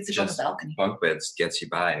he could sleep on the balcony. Bunk beds gets you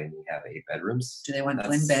by, and you have 8 bedrooms. Do they want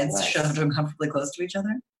twin beds shoved uncomfortably close to each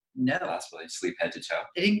other? No. Possibly sleep head to toe.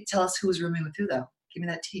 They didn't tell us who was rooming with who, though. Give me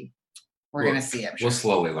that tea. We're going to see, I'm sure. We'll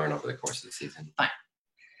slowly learn over the course of the season. Fine.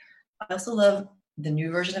 I also love the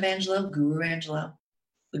new version of Angelo, Guru Angelo.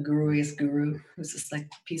 The guruiest guru, who's just like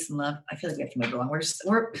peace and love. I feel like we have to move along.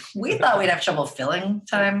 We thought we'd have trouble filling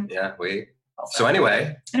time. Yeah, So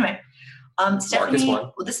anyway, Stephanie.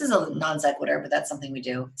 Well, this is a non sequitur, but that's something we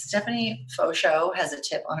do. Stephanie Fauchot has a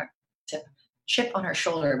chip on her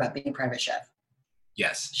shoulder about being a private chef.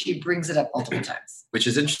 Yes, she brings it up multiple times, which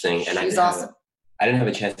is interesting. And she's awesome. I didn't have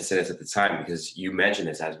a chance to say this at the time because you mentioned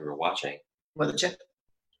this as we were watching. What, the chip?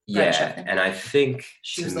 Yeah, and I think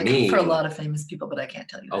she was like for a lot of famous people, but I can't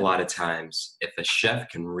tell you. A lot of times, if a chef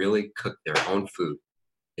can really cook their own food,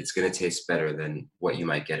 it's going to taste better than what you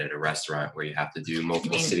might get at a restaurant where you have to do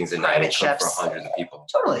multiple sittings a night and cook for hundreds of people.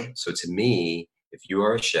 Totally. So to me, if you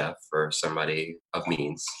are a chef for somebody of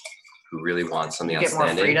means who really wants something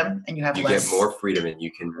outstanding, get more freedom, and you get more freedom, and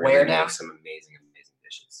you can really make some amazing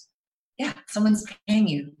dishes. Yeah, someone's paying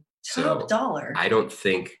you top dollar. I don't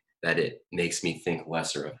think that it makes me think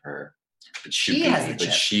lesser of her. But she has the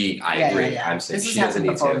chip. I agree. Yeah. I'm saying this she doesn't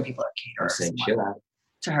need to. When people are caterers. I'm saying chill out.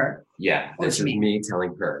 To her? Yeah. This is me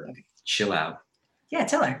telling her, chill out. Yeah,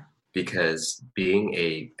 tell her. Because being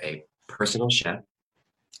a personal chef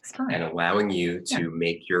and allowing you to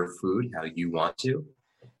make your food how you want to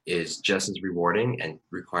is just as rewarding and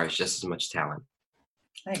requires just as much talent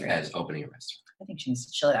as opening a restaurant. I think she needs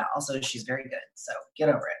to chill it out. Also, she's very good. So get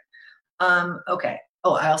over it. Okay.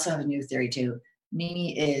 Oh, I also have a new theory too.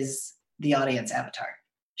 Nini is the audience avatar.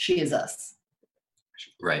 She is us.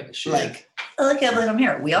 Right. She I can't believe I'm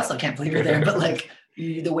here. We also can't believe you're there, but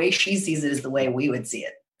the way she sees it is the way we would see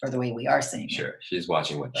it, or the way we are seeing it. Sure. She's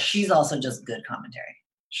watching with us. She's also just good commentary.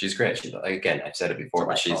 She's great. Again, I've said it before,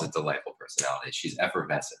 but she's a delightful personality. She's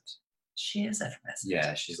effervescent. She is effervescent.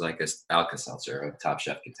 Yeah, she's like a Alka-Seltzer of Top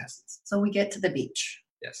Chef contestants. So we get to the beach.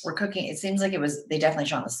 Yes. We're cooking. It seems like they definitely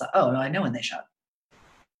shot the sun. Oh, no, I know when they shot.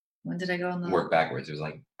 When did I go on the work backwards? It was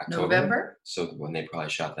like October. November. So when they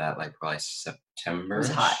probably shot that, probably September. It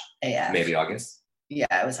was hot. AF. Maybe August. Yeah,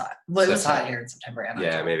 it was hot. Well, it was hot here in September. And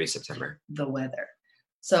October. Maybe September. The weather.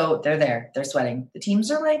 So they're there. They're sweating. The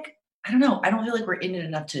teams are I don't know. I don't feel like we're in it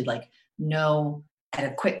enough to know at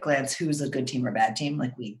a quick glance who's a good team or a bad team.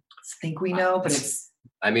 We think we know, but it's.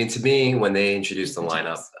 I mean, to me, when they introduced the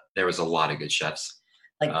lineup, there was a lot of good chefs.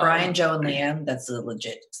 Brian, Joe, and Leanne. That's a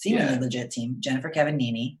seemingly legit team. Jennifer, Kevin,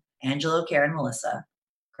 Nini. Angelo, Karen, Melissa,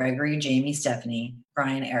 Gregory, Jamie, Stephanie,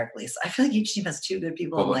 Brian, Eric, Lisa. I feel like each team has two good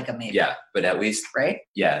people and a maybe. Yeah, but at least, right?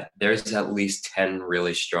 Yeah, there's at least 10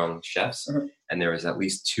 really strong chefs, and there was at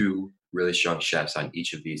least 2 really strong chefs on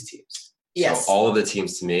each of these teams. Yes. So all of the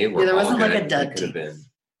teams to me were there wasn't all a dud team.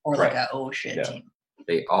 Or a oh shit team.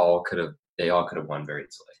 They all could have won very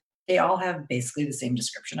easily. They all have basically the same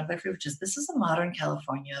description of their food, which is this is a modern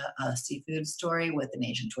California seafood story with an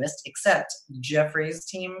Asian twist, except Jeffrey's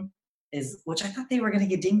team which I thought they were going to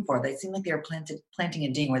get dinged for. They seemed like they were planting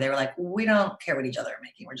a ding where they were like, we don't care what each other are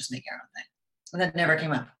making. We're just making our own thing. And that never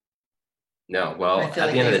came up. No, well, at the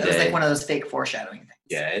end of the day, it was one of those fake foreshadowing things.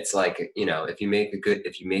 Yeah, it's if you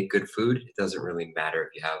make good food, it doesn't really matter if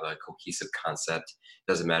you have a cohesive concept.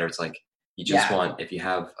 It doesn't matter. It's you just want, if you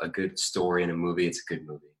have a good story in a movie, it's a good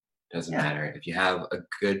movie. It doesn't matter. If you have a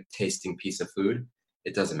good tasting piece of food,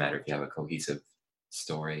 it doesn't matter if you have a cohesive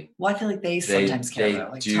story. Well, I feel like they sometimes care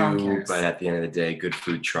about it. Tom cares. But at the end of the day, good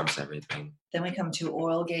food trumps everything. Then we come to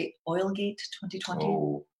Oilgate 2020.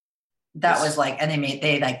 Oh, that was and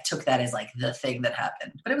they took that as the thing that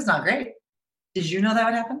happened, but it was not great. Did you know that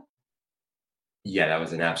would happen? Yeah, that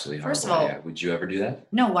was an absolutely horrible. First of all, idea. Would you ever do that?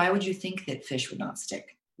 No. Why would you think that fish would not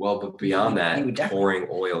stick? Well, but beyond that, pouring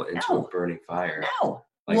oil into a burning fire. No.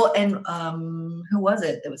 Well, and who was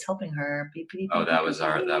it that was helping her? That was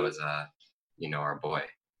our boy.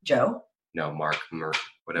 Joe? No, Mark,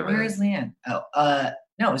 whatever. Where is Leanne? Oh,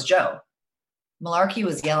 no, it was Joe. Malarkey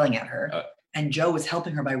was yelling at her, and Joe was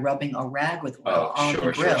helping her by rubbing a rag with oil on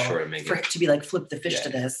the grill for it to be flip the fish to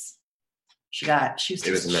this. She got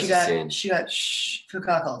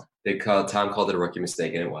called. Tom called it a rookie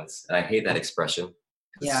mistake, and it was. And I hate that expression.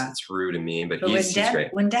 Yeah, it's rude to me, but he's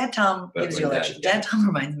great. When Dad Tom gives you a lecture, Dad Tom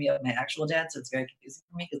reminds me of my actual dad, so it's very confusing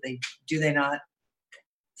for me because they not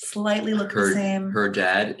slightly look the same. Her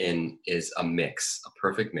dad is a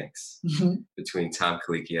perfect mix between Tom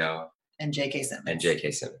Colicchio and J.K.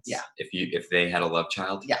 Simmons. Yeah. If they had a love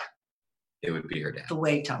child, it would be her dad. The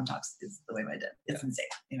way Tom talks is the way my dad. It's insane.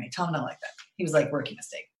 Anyway, Tom not like that. He was rookie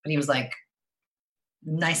mistake, but he was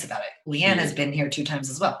nice about it. Leanne has been here 2 times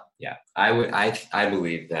as well. Yeah, I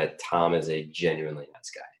believe that Tom is a genuinely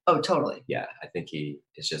nice guy. Oh, totally. Yeah, I think he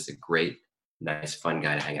is just a great, nice, fun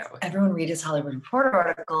guy to hang out with. Everyone read his Hollywood Reporter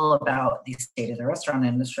article about the state of the restaurant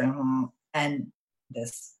industry. and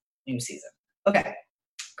this new season. Okay.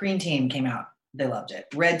 Green team came out. They loved it.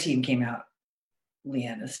 Red team came out.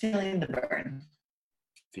 Leanne is feeling the burn.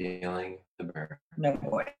 Feeling the burn. No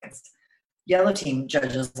points. Yellow team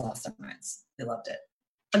judges lost their minds. They loved it.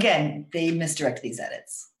 Again, they misdirect these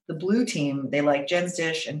edits. The blue team, they liked Jen's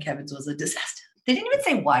dish and Kevin's was a disaster. They didn't even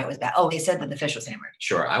say why it was bad. Oh, they said that the fish was hammered.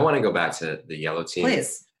 Sure. I want to go back to the yellow team.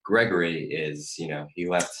 Please. Gregory is, he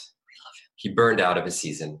left. He burned out of his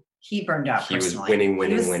season. He burned out. He was winning.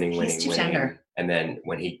 Tender. And then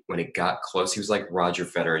when it got close, he was like Roger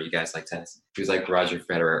Federer. You guys like tennis? He was like Roger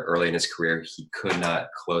Federer early in his career. He could not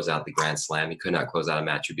close out the Grand Slam. He could not close out a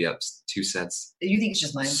match. He'd be up 2 sets. You think it's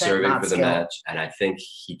just mindset, serving not for the skill? match, and I think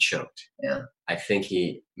he choked. Yeah. I think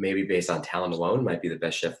he, maybe based on talent alone, might be the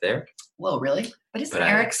best chef there. Whoa, really? But isn't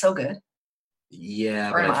Eric so good?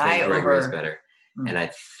 Yeah, or but I think Gregory is better. Mm. And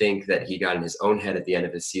I think that he got in his own head at the end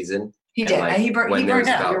of his season. He did. Like, he burned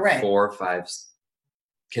out. About You're right. 4 or 5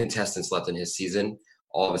 contestants left in his season,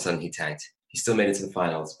 all of a sudden he tanked. He still made it to the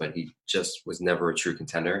finals, but he just was never a true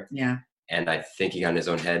contender. Yeah. And I think he got in his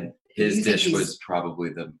own head. His dish was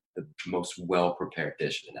probably the most well-prepared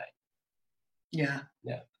dish of the night. Yeah.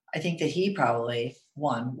 Yeah. I think that he probably,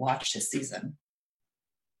 watched his season.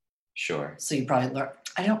 Sure. So you probably learned.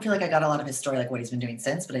 I don't feel like I got a lot of his story, like what he's been doing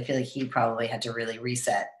since, but I feel like he probably had to really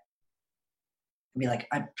reset and be like,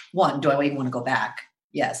 do I even want to go back?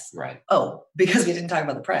 Yes. Right. Oh, because we didn't talk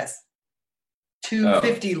about the prize.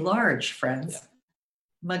 250 large, friends. Yeah.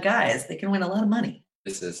 My guys, they can win a lot of money.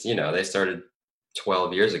 This is, they started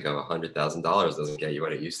 12 years ago. $100,000 doesn't get you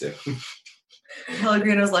what it used to.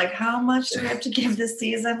 Pellegrino's like, how much do we have to give this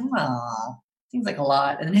season? Well, seems like a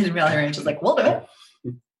lot. And then Hidden Valley Ranch is like, we'll do it.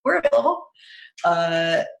 We're available.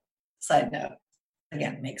 Side note,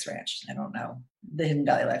 again, makes ranch. I don't know the Hidden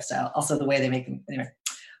Valley lifestyle. Also, the way they make them. Anyway,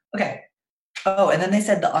 okay. Oh, and then they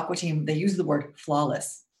said the Aqua team. They used the word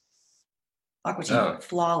flawless. Aqua team,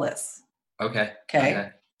 flawless. Okay.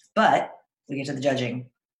 But we get to the judging.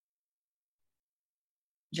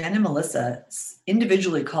 Jen and Melissa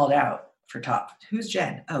individually called out for top. Who's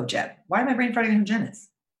Jen? Oh, Jen. Why am I brain farting who Jen is?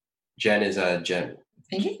 Jen is Jen.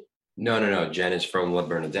 Pinky? No. Jen is from La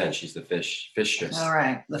Bernadette. She's the fistress. All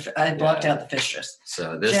right. I blocked out the fistress.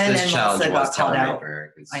 So this challenge was telling for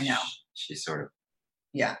her. I know. She's sort of.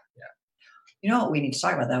 Yeah. You know what we need to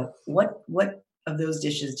talk about though? What of those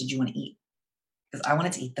dishes did you want to eat? Because I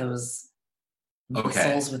wanted to eat those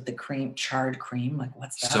mussels with the charred cream. Like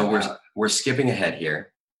what's that? So we're skipping ahead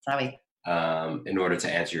here. Sorry. In order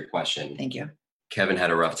to answer your question. Thank you. Kevin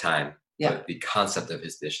had a rough time. Yeah. But the concept of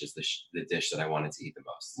his dish is the dish that I wanted to eat the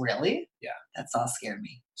most. Really? Yeah. That sauce scared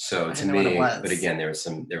me. So to me, but again, there was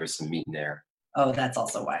some meat in there. Oh, that's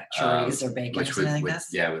also why. Chorizo or bacon or something like this?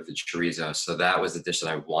 Yeah, with the chorizo. So that was the dish that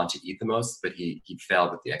I want to eat the most, but he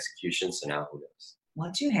failed with the execution, so now who knows?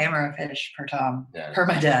 Once you hammer a fish per Tom, yeah. per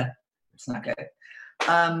my dad, it's not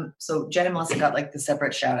good. So Jen and Melissa got like the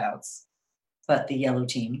separate shout outs, but the yellow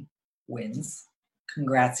team wins.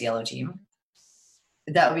 Congrats, yellow team.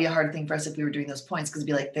 That would be a hard thing for us if we were doing those points because it'd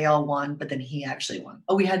be like they all won, but then he actually won.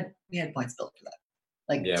 Oh, we had points built for that.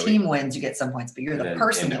 Like team wins, you get some points, but you're the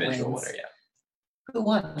person that wins. Winner, yeah. Who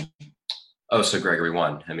won? Oh, so Gregory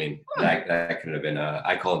won. I mean, that could have been.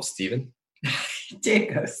 I call him Steven.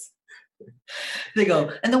 Dave goes. They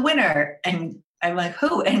go, and the winner, and I'm like,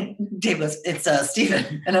 who? And Dave goes, it's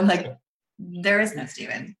Steven. And I'm like, there is no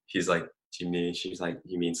Steven. She's like, she's like,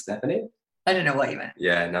 you mean Stephanie? I didn't know what you meant.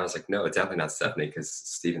 Yeah, and I was like, no, it's definitely not Stephanie because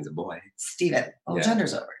Steven's a boy. Steven. Well,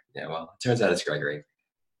 gender's over. Yeah, well, it turns out it's Gregory.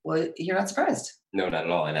 Well, you're not surprised. No, not at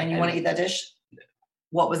all. And you want to eat that dish? No.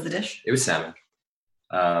 What was the dish? It was salmon.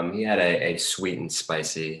 He had a sweet and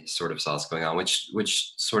spicy sort of sauce going on,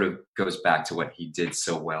 which sort of goes back to what he did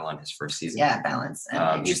so well on his first season. Yeah, balance.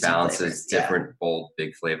 And he balances different, bold,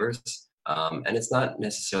 big flavors. And it's not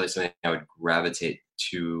necessarily something I would gravitate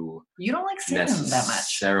to. You don't like salmon that much.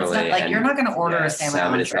 Necessarily. It's not like you're not going to order a salmon.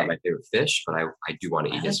 Salmon is not my favorite fish, but I do want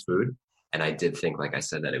to eat his food. And I did think, like I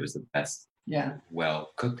said, that it was the best,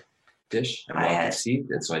 well-cooked dish and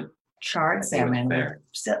well-conceived. And so charred salmon.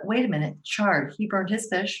 Wait a minute. Charred. He burned his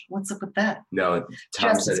fish. What's up with that? No,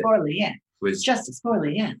 Tom said it was justice for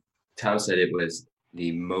Leanne. Tom said it was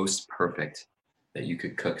the most perfect that you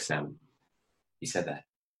could cook salmon. He said that.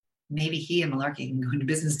 Maybe he and Malarkey can go into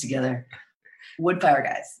business together. Wood fire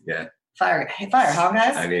guys. Yeah. Fire, huh,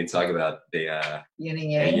 guys? I mean, talk about the yin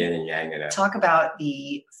and yang. Yin and yang. Talk about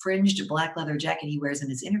the fringed black leather jacket he wears in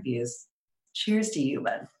his interviews. Cheers to you,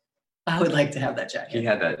 bud. I would like to have that jacket. He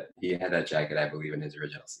had that jacket, I believe, in his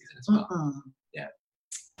original season as well. Yeah.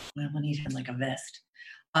 I'm gonna need him like a vest.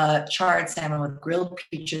 Charred salmon with grilled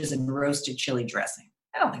peaches and roasted chili dressing.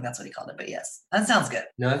 I don't think that's what he called it, but yes, that sounds good.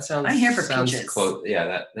 No, that sounds. I'm here for sounds peaches. close.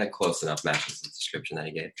 Yeah, that close enough matches the description that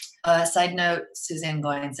he gave. Side note: Suzanne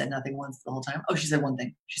Goyen said nothing once the whole time. Oh, she said one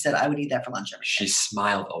thing. She said, "I would eat that for lunch every day." She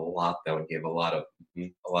smiled a lot though and gave a lot of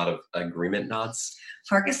agreement nods.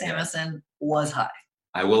 Marcus Samuelsson was high.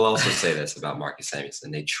 I will also say this about Marcus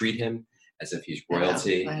Samuelsson: they treat him as if he's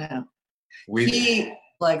royalty. I know. He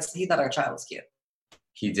thought our child was cute.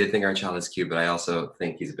 He did think our child is cute, but I also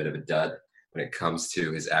think he's a bit of a dud when it comes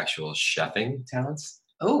to his actual chefing talents.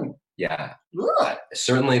 Oh, yeah. Ugh.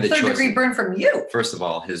 Certainly the Third degree burn from you. First of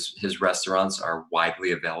all, his restaurants are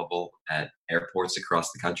widely available at airports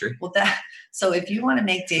across the country. Well, so if you want to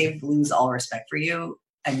make Dave lose all respect for you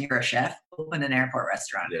and you're a chef, open an airport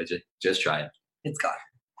restaurant. Yeah, just try it. It's gone.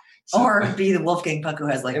 So, or be the Wolfgang Puck who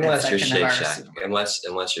has like unless that you're section Shake of Shack. Unless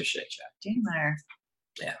you're Shake Shack. Doesn't matter.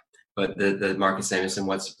 Yeah. But the Marcus Samuelsson,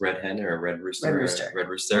 what's red hen or a red rooster? Red rooster. Red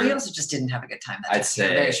rooster. Well, he also just didn't have a good time. I'd say he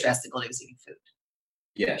was very stressed while he was eating food.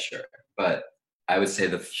 Yeah, sure. But I would say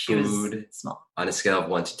the food small. On a scale of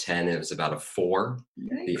 1 to 10, it was about a 4.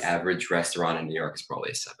 Yikes. The average restaurant in New York is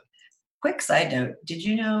probably a 7. Quick side note: did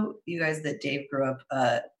you know, you guys, that Dave grew up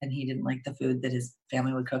and he didn't like the food that his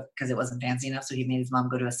family would cook because it wasn't fancy enough? So he made his mom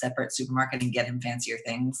go to a separate supermarket and get him fancier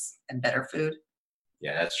things and better food.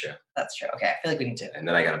 Yeah, that's true. That's true. Okay, I feel like we need to. And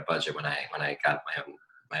then I got a budget when I got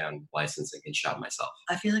my own license and can shop myself.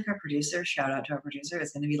 I feel like our producer, shout out to our producer,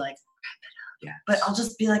 is going to be like, yeah. But I'll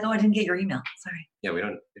just be like, oh, I didn't get your email. Sorry. Yeah, we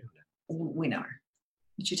don't know. We know her.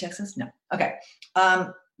 Did you text us? No. Okay.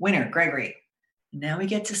 Winner, Gregory. Now we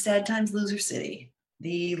get to Sad Times Loser City,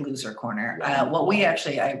 the loser corner. I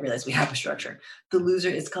realized we have a structure. The loser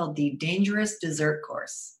is called the Dangerous Dessert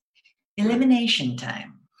Course. Elimination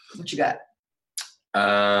time. What you got?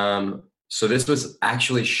 So this was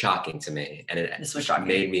actually shocking to me, and this was shocking.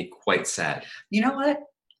 Made me quite sad. You know what?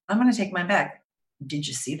 I'm going to take mine back. Did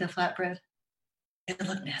you see the flatbread? It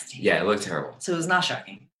looked nasty. Yeah, it looked terrible. So it was not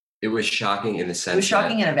shocking. It was shocking in the sense. It was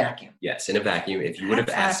shocking in a vacuum. Yes, in a vacuum. If you would have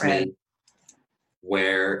asked me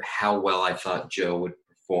how well I thought Joe would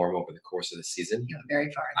perform over the course of the season, very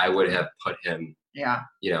far. I would have put him. Yeah.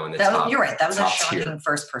 In the top. You're right. That was a shocking tier.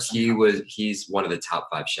 First person. He's one of the top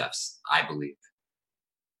 5 chefs, I believe,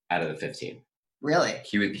 out of the 15. Really?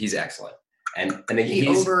 He's excellent. And he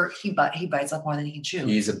bites off more than he can chew.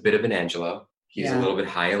 He's a bit of an Angelo. He's a little bit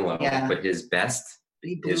high and low, but his best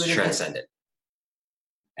is transcendent.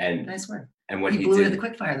 And nice word. And what he blew it in the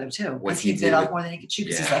quickfire though too, because he bit off more than he could chew.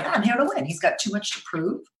 Because he's like, I'm here to win. He's got too much to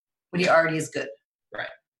prove when he already is good. Right.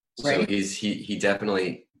 So he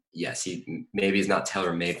definitely, yes, he's not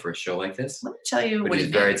tailor made for a show like this. Let me tell you, but he's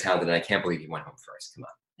very talented, and I can't believe he went home first. Come on.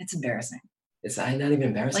 It's embarrassing. It's not even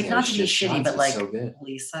embarrassing. Like, not to be shitty, but like so good.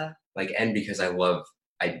 Lisa. Like, and because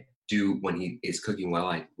when he is cooking well,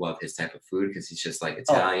 I love his type of food because he's just like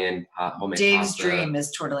Italian, homemade Dave's pasta. dream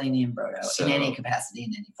is tortellini and brodo in any capacity,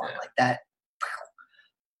 in any form like that.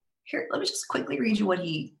 Here, let me just quickly read you what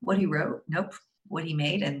he wrote. What he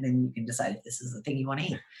made, and then you can decide if this is the thing you want to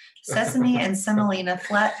eat. Sesame and semolina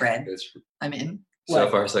flatbread. I'm in. So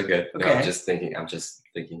far, so good. Okay. No, I'm just thinking.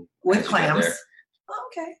 With clams. Oh,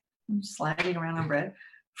 okay. I'm sliding around on bread.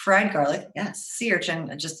 Fried garlic. Yes. Sea urchin.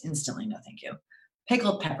 Just instantly, no thank you.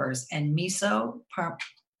 Pickled peppers and miso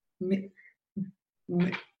parmesan.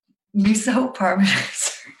 Miso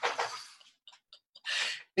parmesan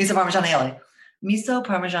aioli. Miso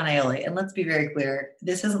parmesan aioli. And let's be very clear,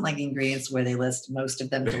 this isn't like ingredients where they list most of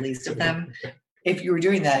them to least of them. If you were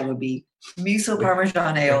doing that, it would be miso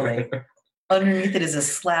parmesan aioli. Underneath it is a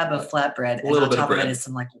slab of flatbread, and on top of it is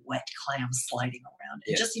some like wet clams sliding around.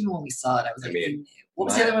 And just even when we saw it, I was like, ew, no. What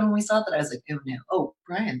was the other one when we saw it that I was like, ew, no. Oh,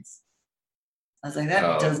 Brian's. I was like,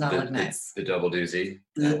 that does not look nice. The double doozy.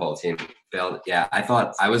 The whole team failed. Yeah,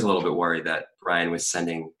 I was a little bit worried that Brian was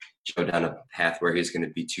sending Joe down a path where he's going to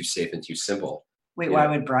be too safe and too simple. Wait, why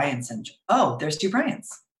would Brian send Joe? Oh, there's 2 Brians.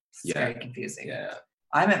 It's very confusing. Yeah.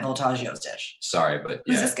 I meant Voltaggio's dish. Sorry, but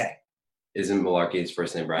who's this guy? Isn't Malarkey's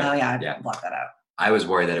first name Brian? Oh, yeah, I blocked that out. I was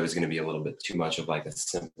worried that it was going to be a little bit too much of like a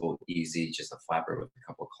simple, easy, just a flatbread with a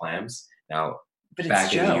couple of clams. Now,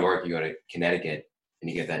 back in New York, you go to Connecticut and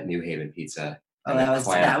you get that New Haven pizza. Oh, that was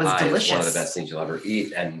delicious. One of the best things you'll ever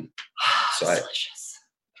eat. And so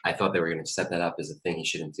I thought they were going to set that up as a thing he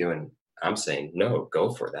shouldn't do. And I'm saying, no,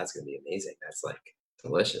 go for it. That's going to be amazing. That's like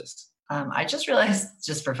delicious. I just realized,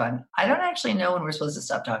 just for fun, I don't actually know when we're supposed to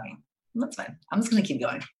stop talking. That's fine. I'm just going to keep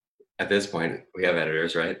going. At this point, we have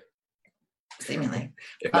editors, right? Seemingly.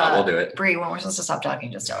 If not, we'll do it. Bree, when we're supposed to stop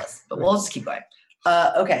talking, just tell us. But we'll just keep going.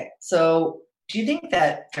 Okay. So do you think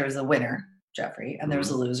that there was a winner, Jeffrey, and there was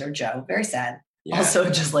a loser, Joe? Very sad. Yeah. Also,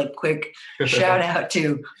 just like quick shout out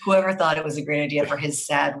to whoever thought it was a great idea for his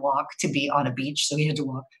sad walk to be on a beach. So he had to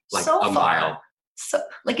walk Like so a far. mile. So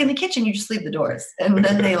like in the kitchen, you just leave the doors. And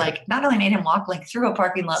then they like not only made him walk like through a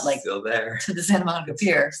parking lot, like still there to the Santa Monica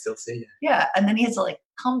Pier. Still see you. Yeah. And then he has to like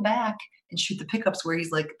come back and shoot the pickups where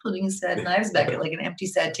he's like putting his sad knives back at like an empty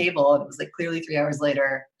sad table. And it was like clearly 3 hours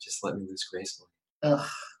later. Just let me loose gracefully. Ugh,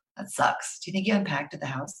 that sucks. Do you think he unpacked at the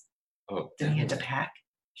house? Oh, Did he have to pack?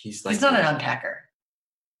 He's like, he's not an unpacker.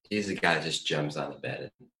 He's a guy that just jumps on the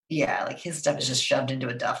bed. Yeah, like his stuff is just shoved into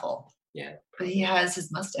a duffel. Yeah. But he has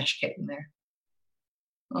his mustache kit in there.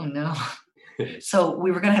 Oh no. So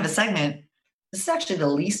we were gonna have a segment. This is actually the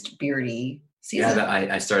least beardy season. Yeah,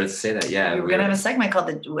 I started to say that. Yeah. We were gonna have a segment called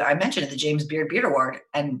I mentioned it, the James Beard Award,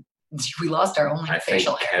 and we lost our only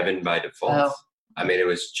facial hair. Kevin by default. Oh. I mean, it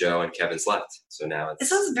was Joe and Kevin's left. So now it's. It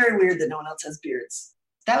sounds very weird that no one else has beards.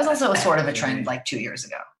 That was also a sort of a trend like 2 years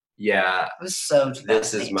ago. Yeah. It was so.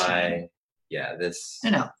 This is my. Yeah, this.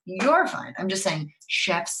 No, you're fine. I'm just saying,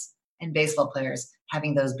 chefs and baseball players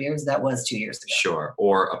having those beards, that was 2 years ago. Sure.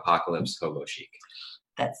 Or Apocalypse Hobo Chic.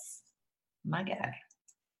 That's my guy.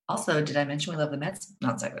 Also, did I mention we love the Mets?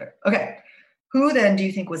 Not secular. Okay. Who then do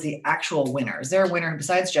you think was the actual winner? Is there a winner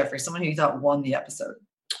besides Jeffrey, someone who you thought won the episode?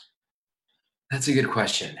 That's a good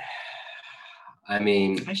question. I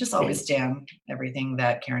mean, I just always stand everything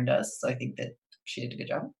that Karen does. So I think that she did a good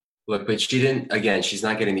job. Look, but she didn't, again, she's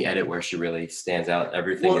not getting the edit where she really stands out.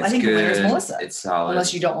 Everything is I think good. the winner is Melissa. It's solid.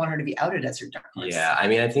 Unless you don't want her to be outed as your dark horse. Yeah, I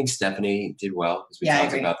mean, I think Stephanie did well because we Yeah, I talked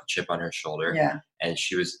agree. about the chip on her shoulder. Yeah. And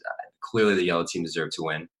she was clearly the yellow team deserved to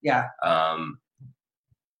win. Yeah.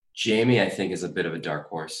 Jamie, I think, is a bit of a dark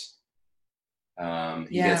horse. He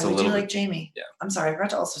gets a we little do like bit, Jamie. Yeah. I'm sorry, I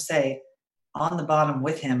forgot to also say on the bottom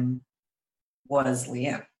with him was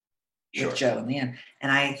Leanne. Sure. With Joe and Leanne.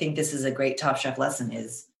 And I think this is a great Top Chef lesson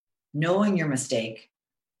is knowing your mistake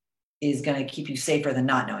is going to keep you safer than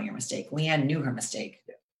not knowing your mistake. Leanne knew her mistake.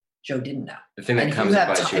 Yeah. Joe didn't know. The thing that and comes if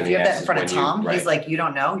about you in if the you have that ass in is front of when you- Tom, right. he's like, you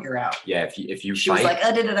don't know, you're out. Yeah, if you She fight, was like,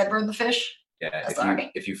 oh, did I burn the fish? yeah,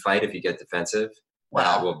 sorry. if you fight, if you get defensive, Wow.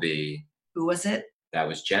 that will be. Who was it? That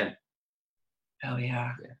was Jen. Oh,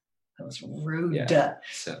 yeah. Yeah. That was rude. Yeah.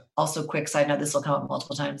 So Also, quick side note, this will come up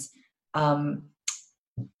multiple times.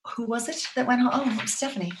 Who was it that went home? Oh,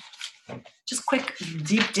 Stephanie. Just quick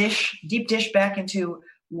deep dish back into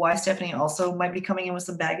why Stephanie also might be coming in with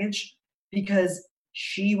some baggage, because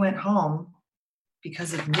she went home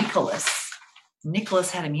because of Nicholas. Nicholas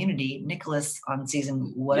had immunity. Nicholas on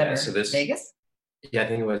season whatever. Yeah, so this- Vegas. yeah, I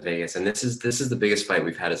think it was Vegas, and this is the biggest fight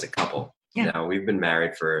we've had as a couple. Yeah. Now we've been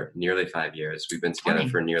married for nearly 5 years. We've been together 20,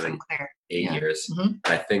 for nearly so clear. 8 Yeah. years. Mhm.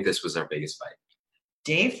 But I think this was our biggest fight.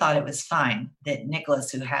 Dave thought it was fine that Nicholas,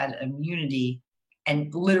 who had immunity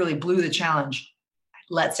and literally blew the challenge,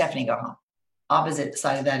 let Stephanie go home. Opposite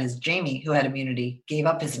side of that is Jamie, who had immunity, gave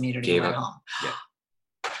up his immunity and went home. Yeah.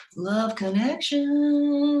 Love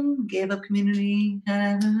connection, gave up community.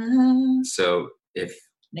 So if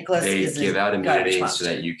Nicholas they is give out garbage immunity so monster.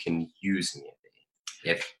 that you can use immunity.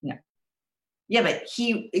 If Yeah, but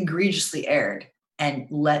he egregiously erred and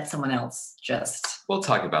let someone else just. we'll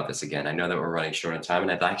talk about this again. I know that we're running short on time,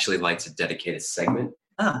 and I'd actually like to dedicate a segment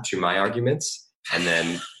Ah. to my arguments and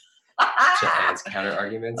then to Anne's counter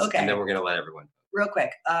arguments. Okay. And then we're gonna let everyone. Real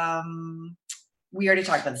quick. We already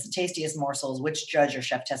talked about this. The tastiest morsels. Which judge or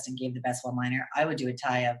chef testing gave the best one-liner? I would do a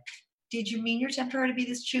tie of, did you mean your tempura to be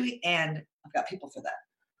this chewy? And I've got people for that.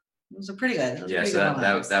 Those are pretty good. Yeah, so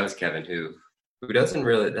that was Kevin who doesn't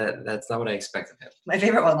really that's not what I expect of him. My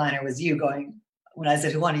favorite one-liner was you going, when I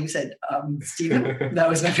said who won, you said Steven. That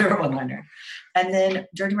was my favorite one-liner. And then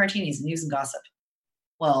Dirty Martinis, news and gossip.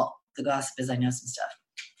 Well, the gossip is I know some stuff.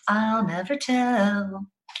 I'll never tell.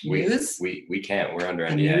 News? We can't. We're under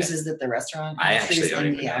The NDA. news is that the restaurant I industry actually is don't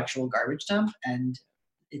in even the know. actual garbage dump, and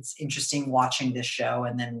it's interesting watching this show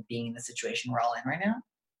and then being in the situation we're all in right now.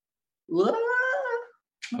 Whoa.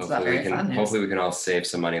 That's not very fun news. Hopefully we can all save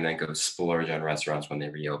some money and then go splurge on restaurants when they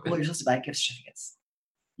reopen. Well, you're supposed to buy gift certificates.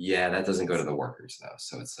 Yeah, that doesn't go to the workers though.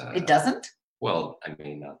 So it's It doesn't? Well, I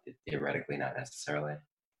mean, theoretically, not necessarily.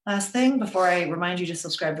 Last thing, before I remind you to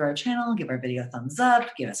subscribe to our channel, give our video a thumbs up,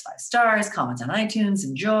 give us 5 stars, comment on iTunes,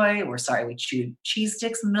 enjoy. We're sorry we chewed cheese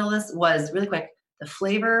sticks in the middle of this. Was really quick, the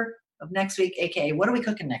flavor of next week, aka what are we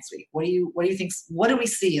cooking next week? What do you think? What do we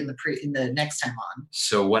see in the next time on?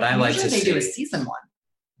 So what I like to Usually see, they do a season one.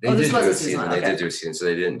 They this did was do a a season season. one, They okay. did do a season, so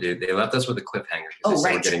they left us with a cliffhanger Oh, because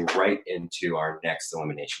right. we're getting right into our next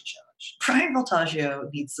elimination challenge. Brian Voltaggio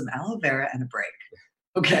needs some aloe vera and a break.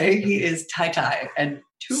 Okay, he is tie and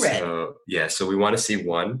too red. So yeah, so we want to see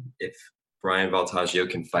one if Brian Voltaggio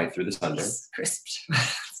can fight through the thunder. He's crisped.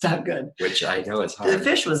 It's not good. Which I know is The hard.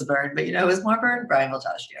 fish was burned, but you know who was more burned? Brian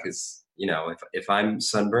Voltaggio. Because, you know, if I'm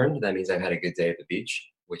sunburned, that means I've had a good day at the beach,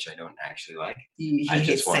 which I don't actually like. He I hates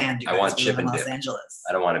just want- sand. You I guys. want We chip live in and Los dip. Angeles.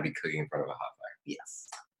 I don't want to be cooking in front of a hot fire. Yes.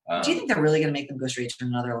 Do you think they're really going to make them go straight to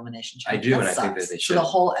another elimination I challenge? do, and I think that sucks. they So should. the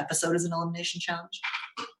whole episode is an elimination challenge?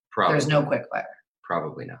 Probably. There's no quick fire.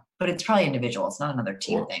 Probably not. But it's probably individual. It's not another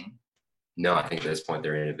team Or- thing. No, I think at this point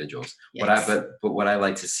they're individuals. Yikes. But what I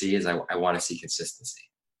like to see is I want to see consistency.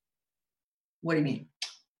 What do you mean?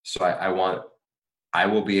 So I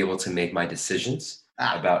will be able to make my decisions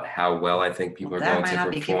about how well I think people are that going might to not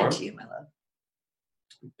be given perform to you, my love.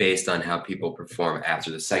 based on how people perform after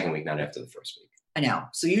the second week, not after the first week. I know.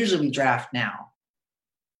 So usually we draft now.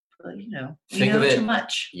 But you know Think of it- too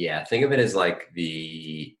much. Yeah, think of it as like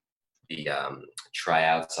the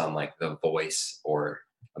tryouts on like The Voice or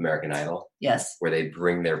American Idol, Yes. where they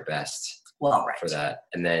bring their best Well, right. for that,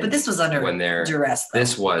 and then But this was under when they're duress. Though.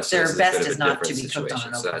 this was so Their this is a best bit of is a not to different be cooked on situation,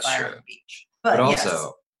 an so open that's fire true. on the beach. But yes.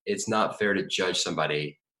 also, it's not fair to judge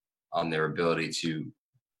somebody on their ability to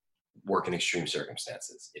work in extreme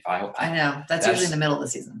circumstances. If I know that's usually in the middle of the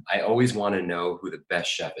season. I always want to know who the best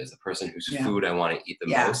chef is, the person whose Yeah. food I want to eat the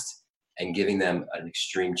Yeah. most, and giving them an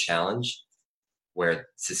extreme challenge where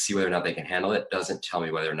to see whether or not they can handle it doesn't tell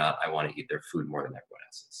me whether or not I want to eat their food more than everyone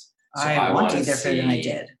else's. So I want to wanna eat their food, and I see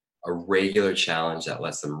did. a regular challenge that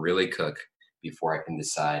lets them really cook before I can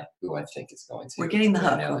decide who I think is going to. We're getting the really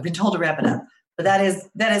hook. nail We've it. been told to wrap it up, but that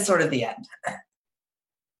is sort of the end.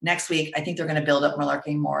 Next week, I think they're going to build up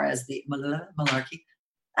Malarkey more as the Malarkey.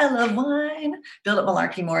 I love wine. Build up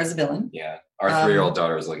Malarkey more as a villain. Yeah, our 3-year-old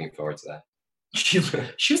daughter is looking forward to that. She was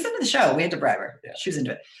into the show. We had to bribe her. Yeah. She was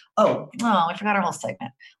into it. Oh, I forgot our whole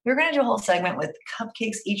segment. We were going to do a whole segment with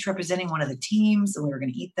cupcakes, each representing one of the teams, and we were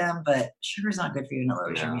going to eat them. But sugar's not good for you in a low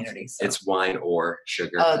No, immunity. So. It's wine or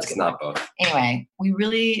sugar. Oh, it's it's good. not both. Anyway, we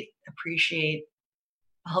really appreciate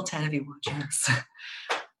all 10 of you watching us.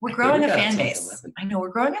 We're growing we a got fan up to, like, base. 11. I know we're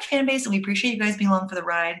growing a fan base, and we appreciate you guys being along for the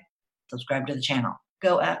ride. Subscribe to the channel.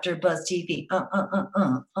 Go after Buzz TV.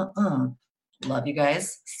 Love you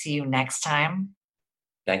guys. See you next time.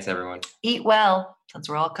 Thanks, everyone. Eat well, since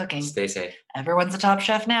we're all cooking. Stay safe. Everyone's a top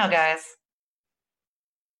chef now, guys.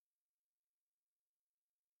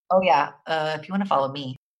 Oh yeah, if you want to follow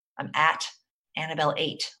me, I'm at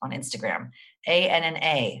Annabelle8 on Instagram.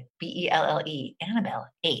 ANNABELLE,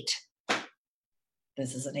 Annabelle8.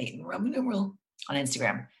 This is an 8 in Roman numeral on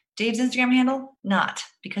Instagram. Dave's Instagram handle? Not,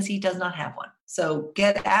 because he does not have one. So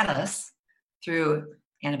get at us through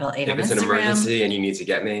Annabelle8 on If it's Instagram. an emergency and you need to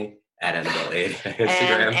get me, at Annabelle8 on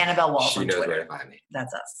Instagram. And Annabelle Walls She on knows Twitter. where to find me.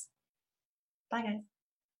 That's us. Bye, guys.